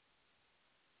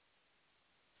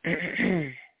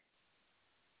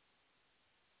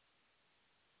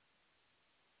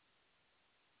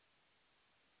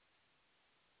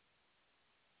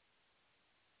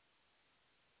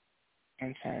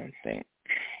 I'm trying to think.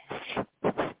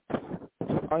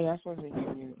 Oh, yeah, I'm supposed to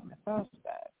give you the first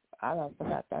stat. I done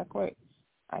forgot that quick.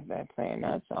 I've been playing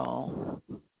that song.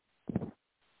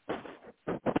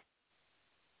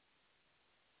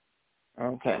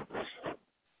 Okay.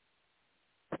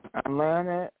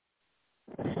 Atlanta.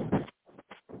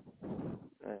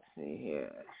 Let's see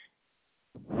here.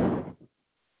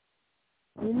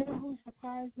 You know who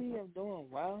surprised me of doing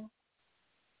well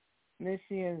this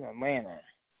year is Atlanta.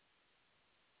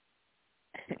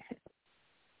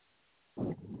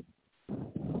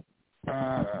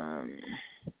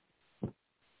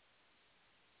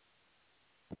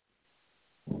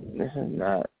 This is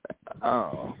not.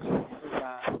 Oh, this is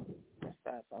not the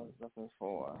stats I was looking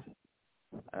for.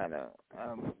 I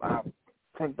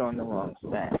clicked on the wrong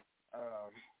stat.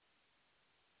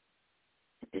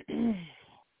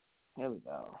 Here we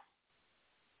go.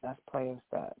 That's player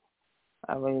stat.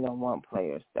 I really don't want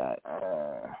player stat.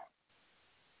 I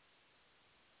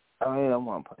really don't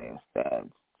want player stats.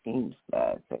 Team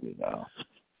stats. Here we go.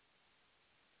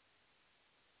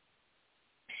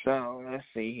 So, let's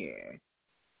see here.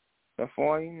 The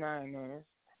 49ers.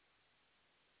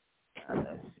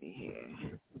 Let's see here.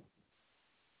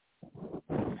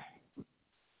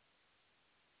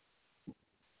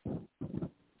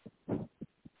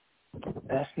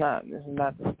 This is not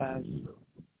the stats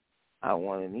I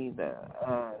wanted either.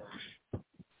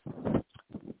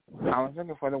 I was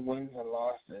looking for the wins and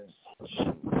losses.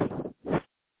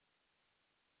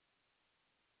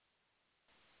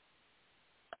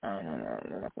 I don't know.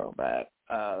 Let's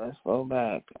go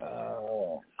back.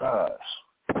 Oh, gosh.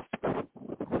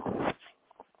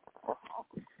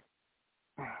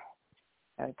 I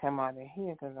gotta come out of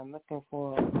here because I'm looking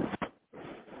for.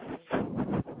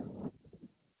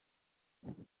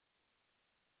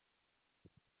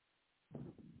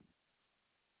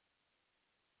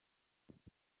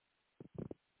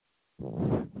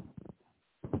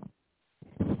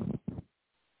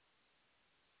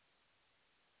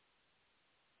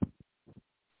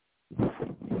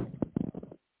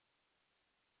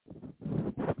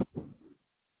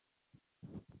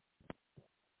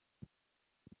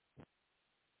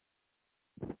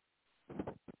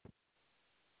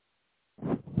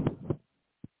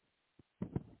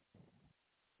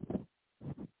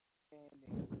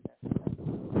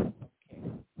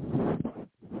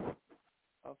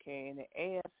 Okay, in the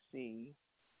AFC,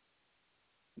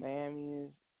 Miami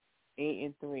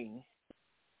is 8-3.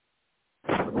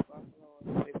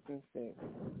 Buffalo is 6-6.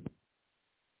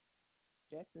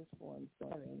 Jets is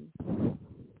 4-7.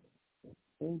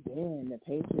 And then the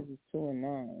Patriots is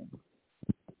 2-9.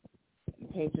 The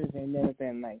Patriots ain't never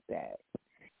been like that.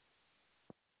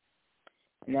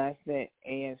 And that's the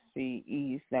AFC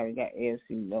East. Now we got AFC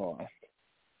North.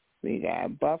 We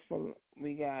got Buffalo.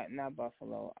 We got not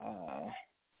Buffalo.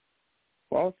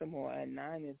 Baltimore at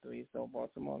 9-3. So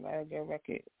Baltimore got a good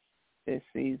record this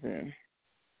season.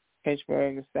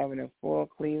 Pittsburgh is 7-4.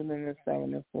 Cleveland is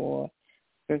 7-4.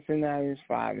 Cincinnati is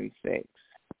 5-6.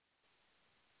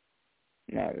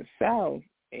 Now the South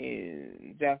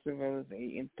is Jacksonville is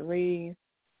 8-3.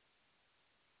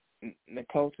 The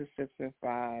Colts is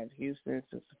 6-5. Houston is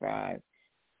 6-5.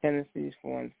 Tennessee is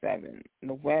 4-7.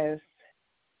 The West,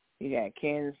 you got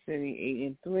Kansas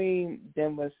City 8-3.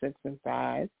 Denver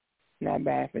 6-5. Not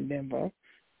bad for Denver.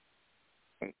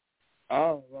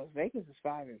 Oh, Las Vegas is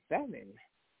 5-7.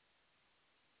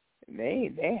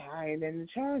 They higher than the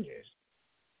Chargers.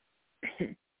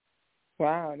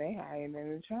 Wow, they higher than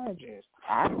the Chargers.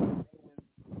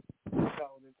 So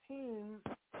the team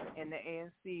in the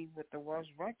AFC with the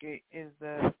worst record is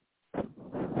the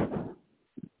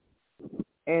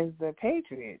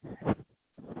Patriots.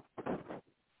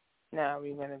 Now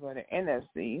we're gonna go to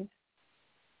NFC.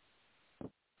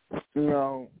 You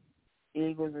know,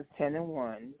 Eagles is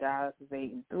 10-1, Dallas is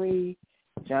 8-3,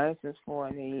 Giants is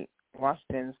 4-8,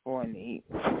 Washington is 4-8.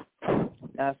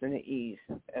 That's in the East,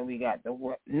 and we got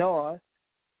the North.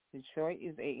 Detroit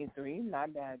is 8-3,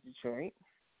 not bad, Detroit.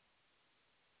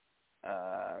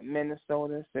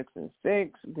 Minnesota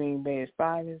 6-6, Green Bay is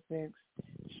 5-6,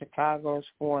 Chicago is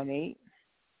 4-8.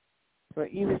 So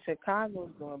even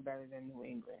Chicago's doing better than New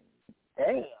England.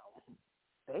 Damn,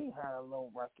 they had a low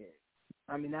record.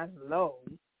 I mean, that's low,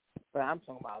 but I'm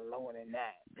talking about lower than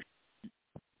that.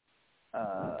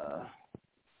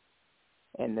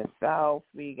 In the South,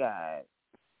 we got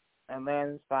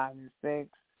Atlanta's 5-6,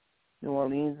 New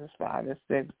Orleans is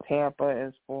 5-6, Tampa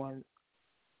is 4.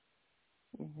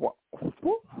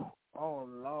 Oh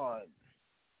Lord!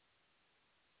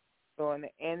 So in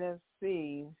the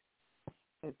NFC,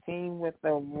 the team with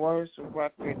the worst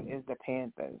record is the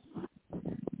Panthers.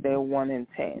 They're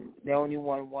 1-10. They only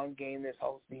won one game this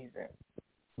whole season.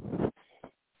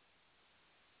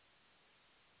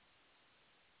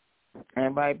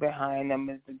 And right behind them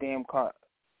is the damn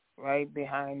Right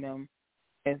behind them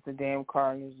is the damn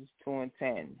Cardinals, is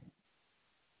 2-10.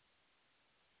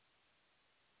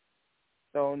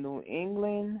 So New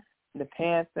England, the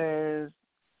Panthers,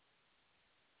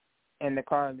 and the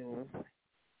Cardinals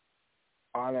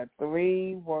are the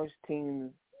three worst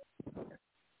teams,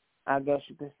 I guess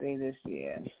you could say, this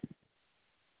year.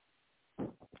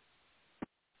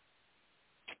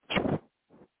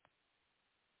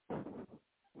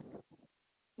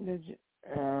 The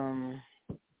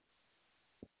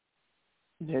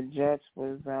Jets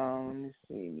was, let me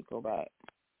see, we go back.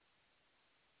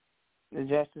 The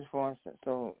Jets is 4-6,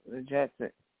 so the Jets,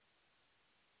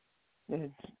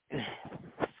 the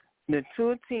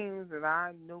two teams that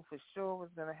I knew for sure was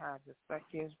going to have the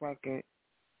suckiest record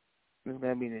was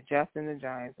going to be the Jets and the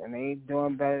Giants, and they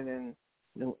doing better than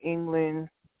New England,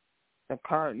 the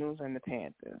Cardinals, and the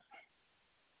Panthers.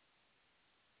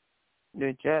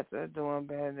 The Jets are doing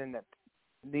better than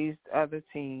these other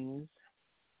teams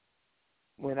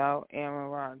without Aaron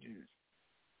Rodgers.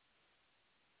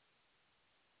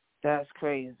 That's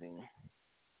crazy.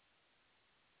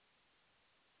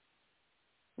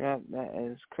 That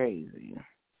is crazy.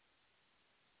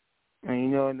 And you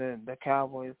know the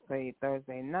Cowboys played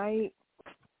Thursday night,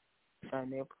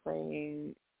 and they're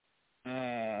playing.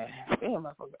 Damn,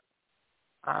 I forgot.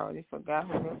 I already forgot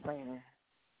who they're playing.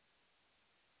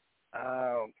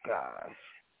 Oh gosh,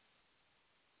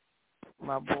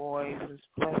 my boy was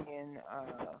playing.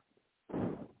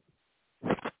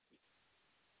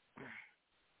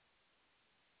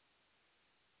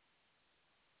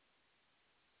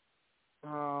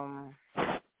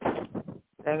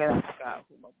 I forgot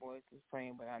who my boys was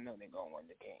playing, but I know they're gonna win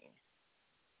the game.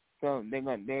 So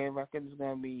their record is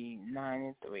gonna be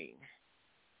 9-3.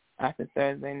 After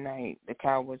Thursday night, the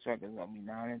Cowboys record is gonna be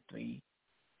 9-3,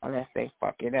 unless they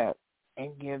fuck it up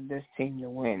and give this team the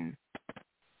win.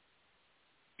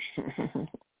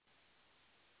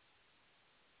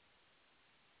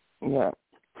 Yeah.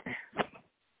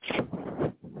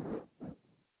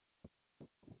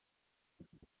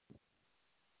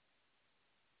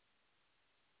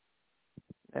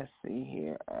 Let's see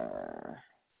here.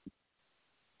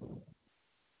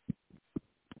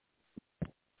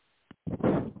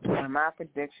 And my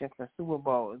prediction for Super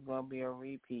Bowl is going to be a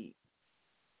repeat.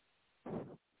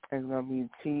 It's going to be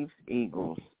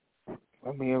Chiefs-Eagles. It's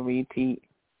going to be a repeat.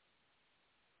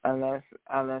 Unless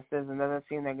there's another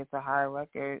team that gets a higher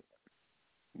record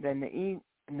than the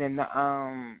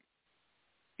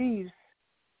Chiefs,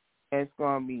 it's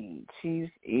going to be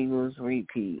Chiefs-Eagles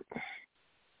repeat.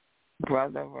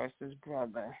 brother versus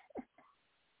brother.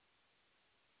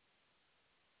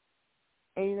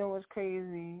 And you know what's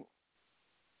crazy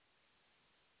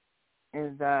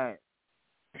is that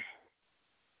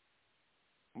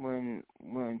when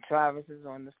Travis is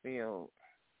on the field,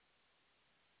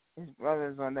 his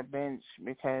brother's on the bench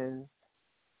because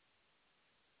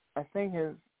I think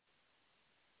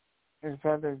his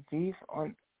brother's deep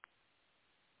on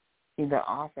either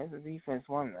offense or defense,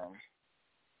 one of them.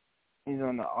 He's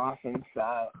on the offense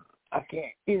side. I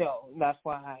can't, that's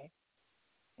why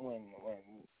when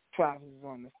Travis is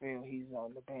on the field, he's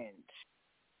on the bench.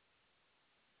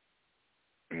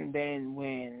 And then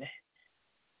when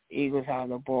Eagles have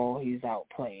the ball, he's out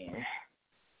playing.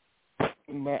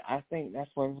 But I think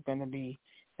that's what it's going to be.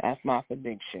 That's my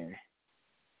prediction.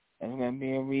 It's going to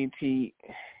be a repeat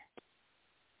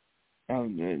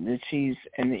of the Chiefs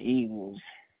and the Eagles.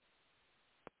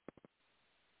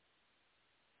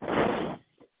 Yeah,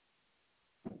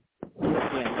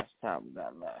 let's talk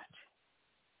about that.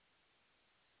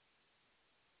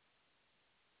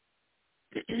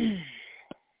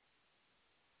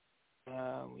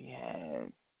 We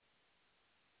have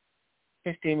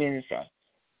 15 minutes left.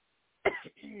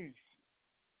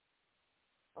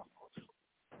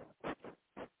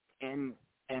 And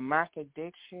my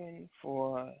prediction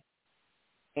for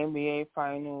NBA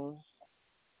Finals,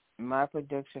 my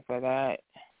prediction for that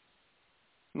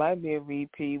might be a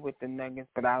repeat with the Nuggets,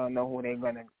 but I don't know who they're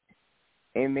going to.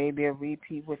 It may be a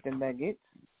repeat with the Nuggets,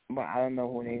 but I don't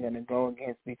know who they're going to go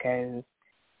against because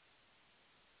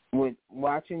with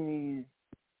watching these,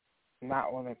 not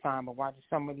all the time, but watching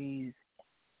some of these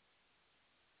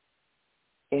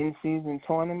in-season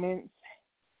tournaments,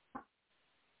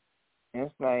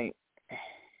 it's like,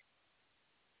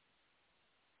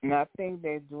 and I think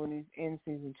they're doing these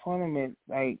in-season tournaments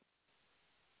like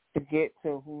to get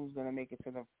to who's going to make it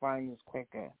to the finals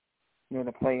quicker,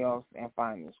 the playoffs and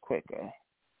finals quicker.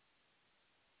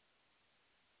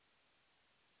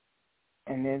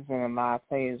 And there's been a lot of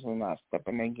players who are not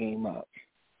stepping their game up.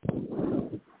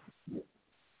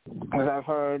 Because I've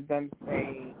heard them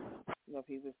say,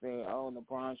 people say, oh,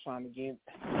 LeBron's trying to get,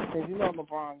 because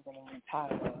LeBron's going to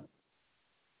retire.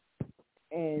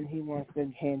 And he wants to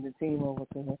hand the team over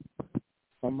to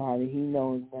somebody he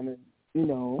knows is going to,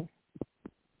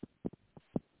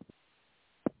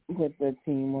 put the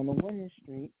team on the winning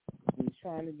streak. He's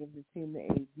trying to give the team to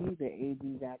AD, but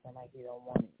AD's acting like he don't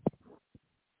want it.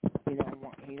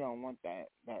 He don't want that.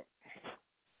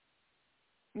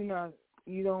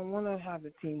 You don't want to have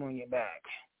the team on your back.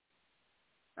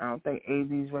 I don't think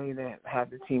AD's ready to have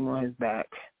the team on his back.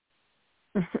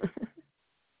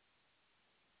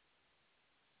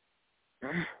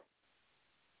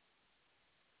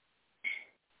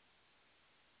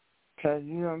 Because,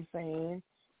 you know what I'm saying?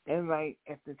 It's like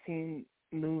if the team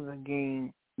lose a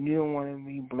game, you don't want to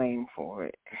be blamed for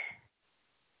it.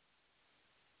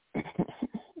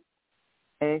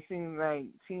 And it seems like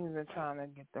teams are trying to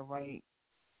get the right,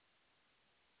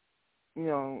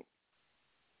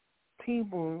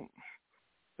 people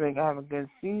so they can have a good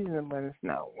season, but it's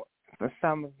not. For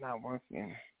some, it's not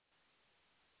working.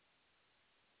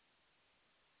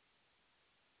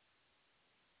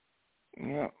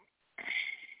 Yep.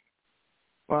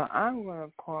 Well, I'm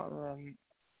going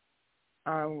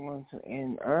to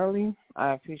end early.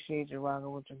 I appreciate you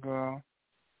rocking with your girl.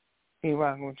 Hey,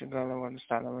 rocking with your girl on the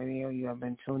Starter Radio. You have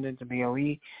been tuned in to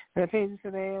B.O.E. The pages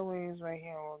to the Airwaves right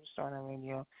here on the Starter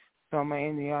Radio. So I'm going to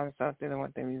end the artists out there that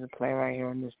want their music play right here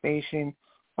on this station.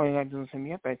 All you got to do is hit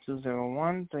me up at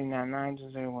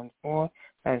 201-399-2014.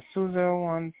 That's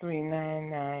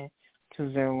 201-399-2014.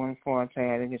 I'll tell you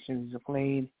how to get your music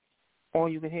played. Or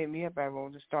you can hit me up at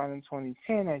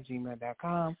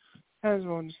rollthestarter2010@gmail.com. That's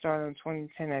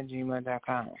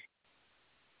rollthestarter2010@gmail.com.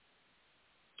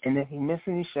 And if you miss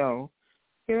any show,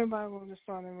 get it by Roll the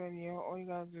Starter Radio. All you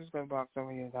got to do is go to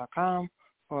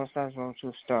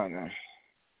boxradio.com/roll2starter.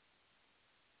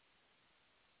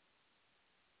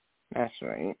 That's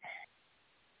right.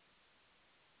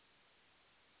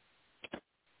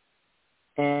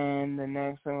 And the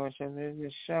next one, which is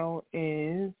the show,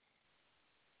 is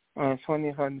on the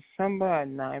 20th of December at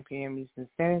 9 p.m. Eastern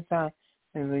Standard Time.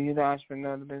 And the youth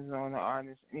entrepreneur, the business owner,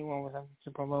 artist, anyone with something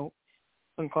to promote,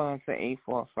 you can call into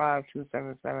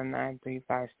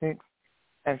 845-277-9356.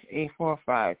 That's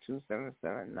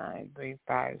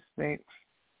 845-277-9356.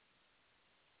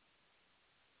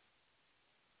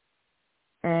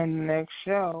 And the next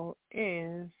show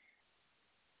is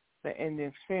the Indie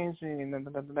Experience, reading the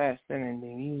best in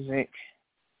indie music.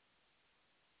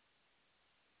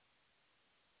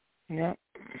 Yep.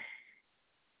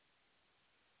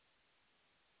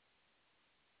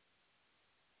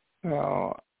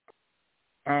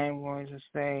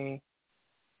 to say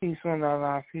peace and love.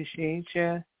 I appreciate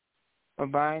you.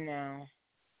 Bye-bye now.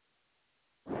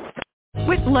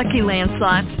 With Lucky Land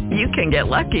Slots, you can get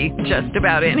lucky just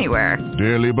about anywhere.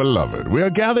 Dearly beloved, we are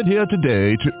gathered here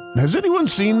today to... Has anyone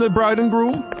seen the bride and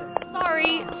groom?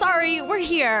 Sorry, we're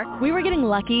here. We were getting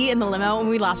lucky in the limo and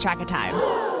we lost track of time.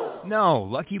 No,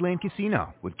 Lucky Land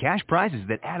Casino, with cash prizes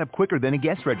that add up quicker than a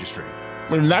guest registry.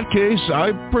 In that case,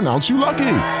 I pronounce you lucky.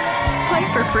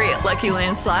 Play for free at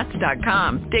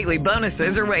LuckyLandSlots.com. Daily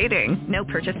bonuses are waiting. No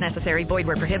purchase necessary. Void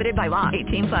where prohibited by law.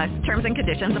 18+. Terms and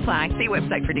conditions apply. See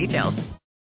website for details.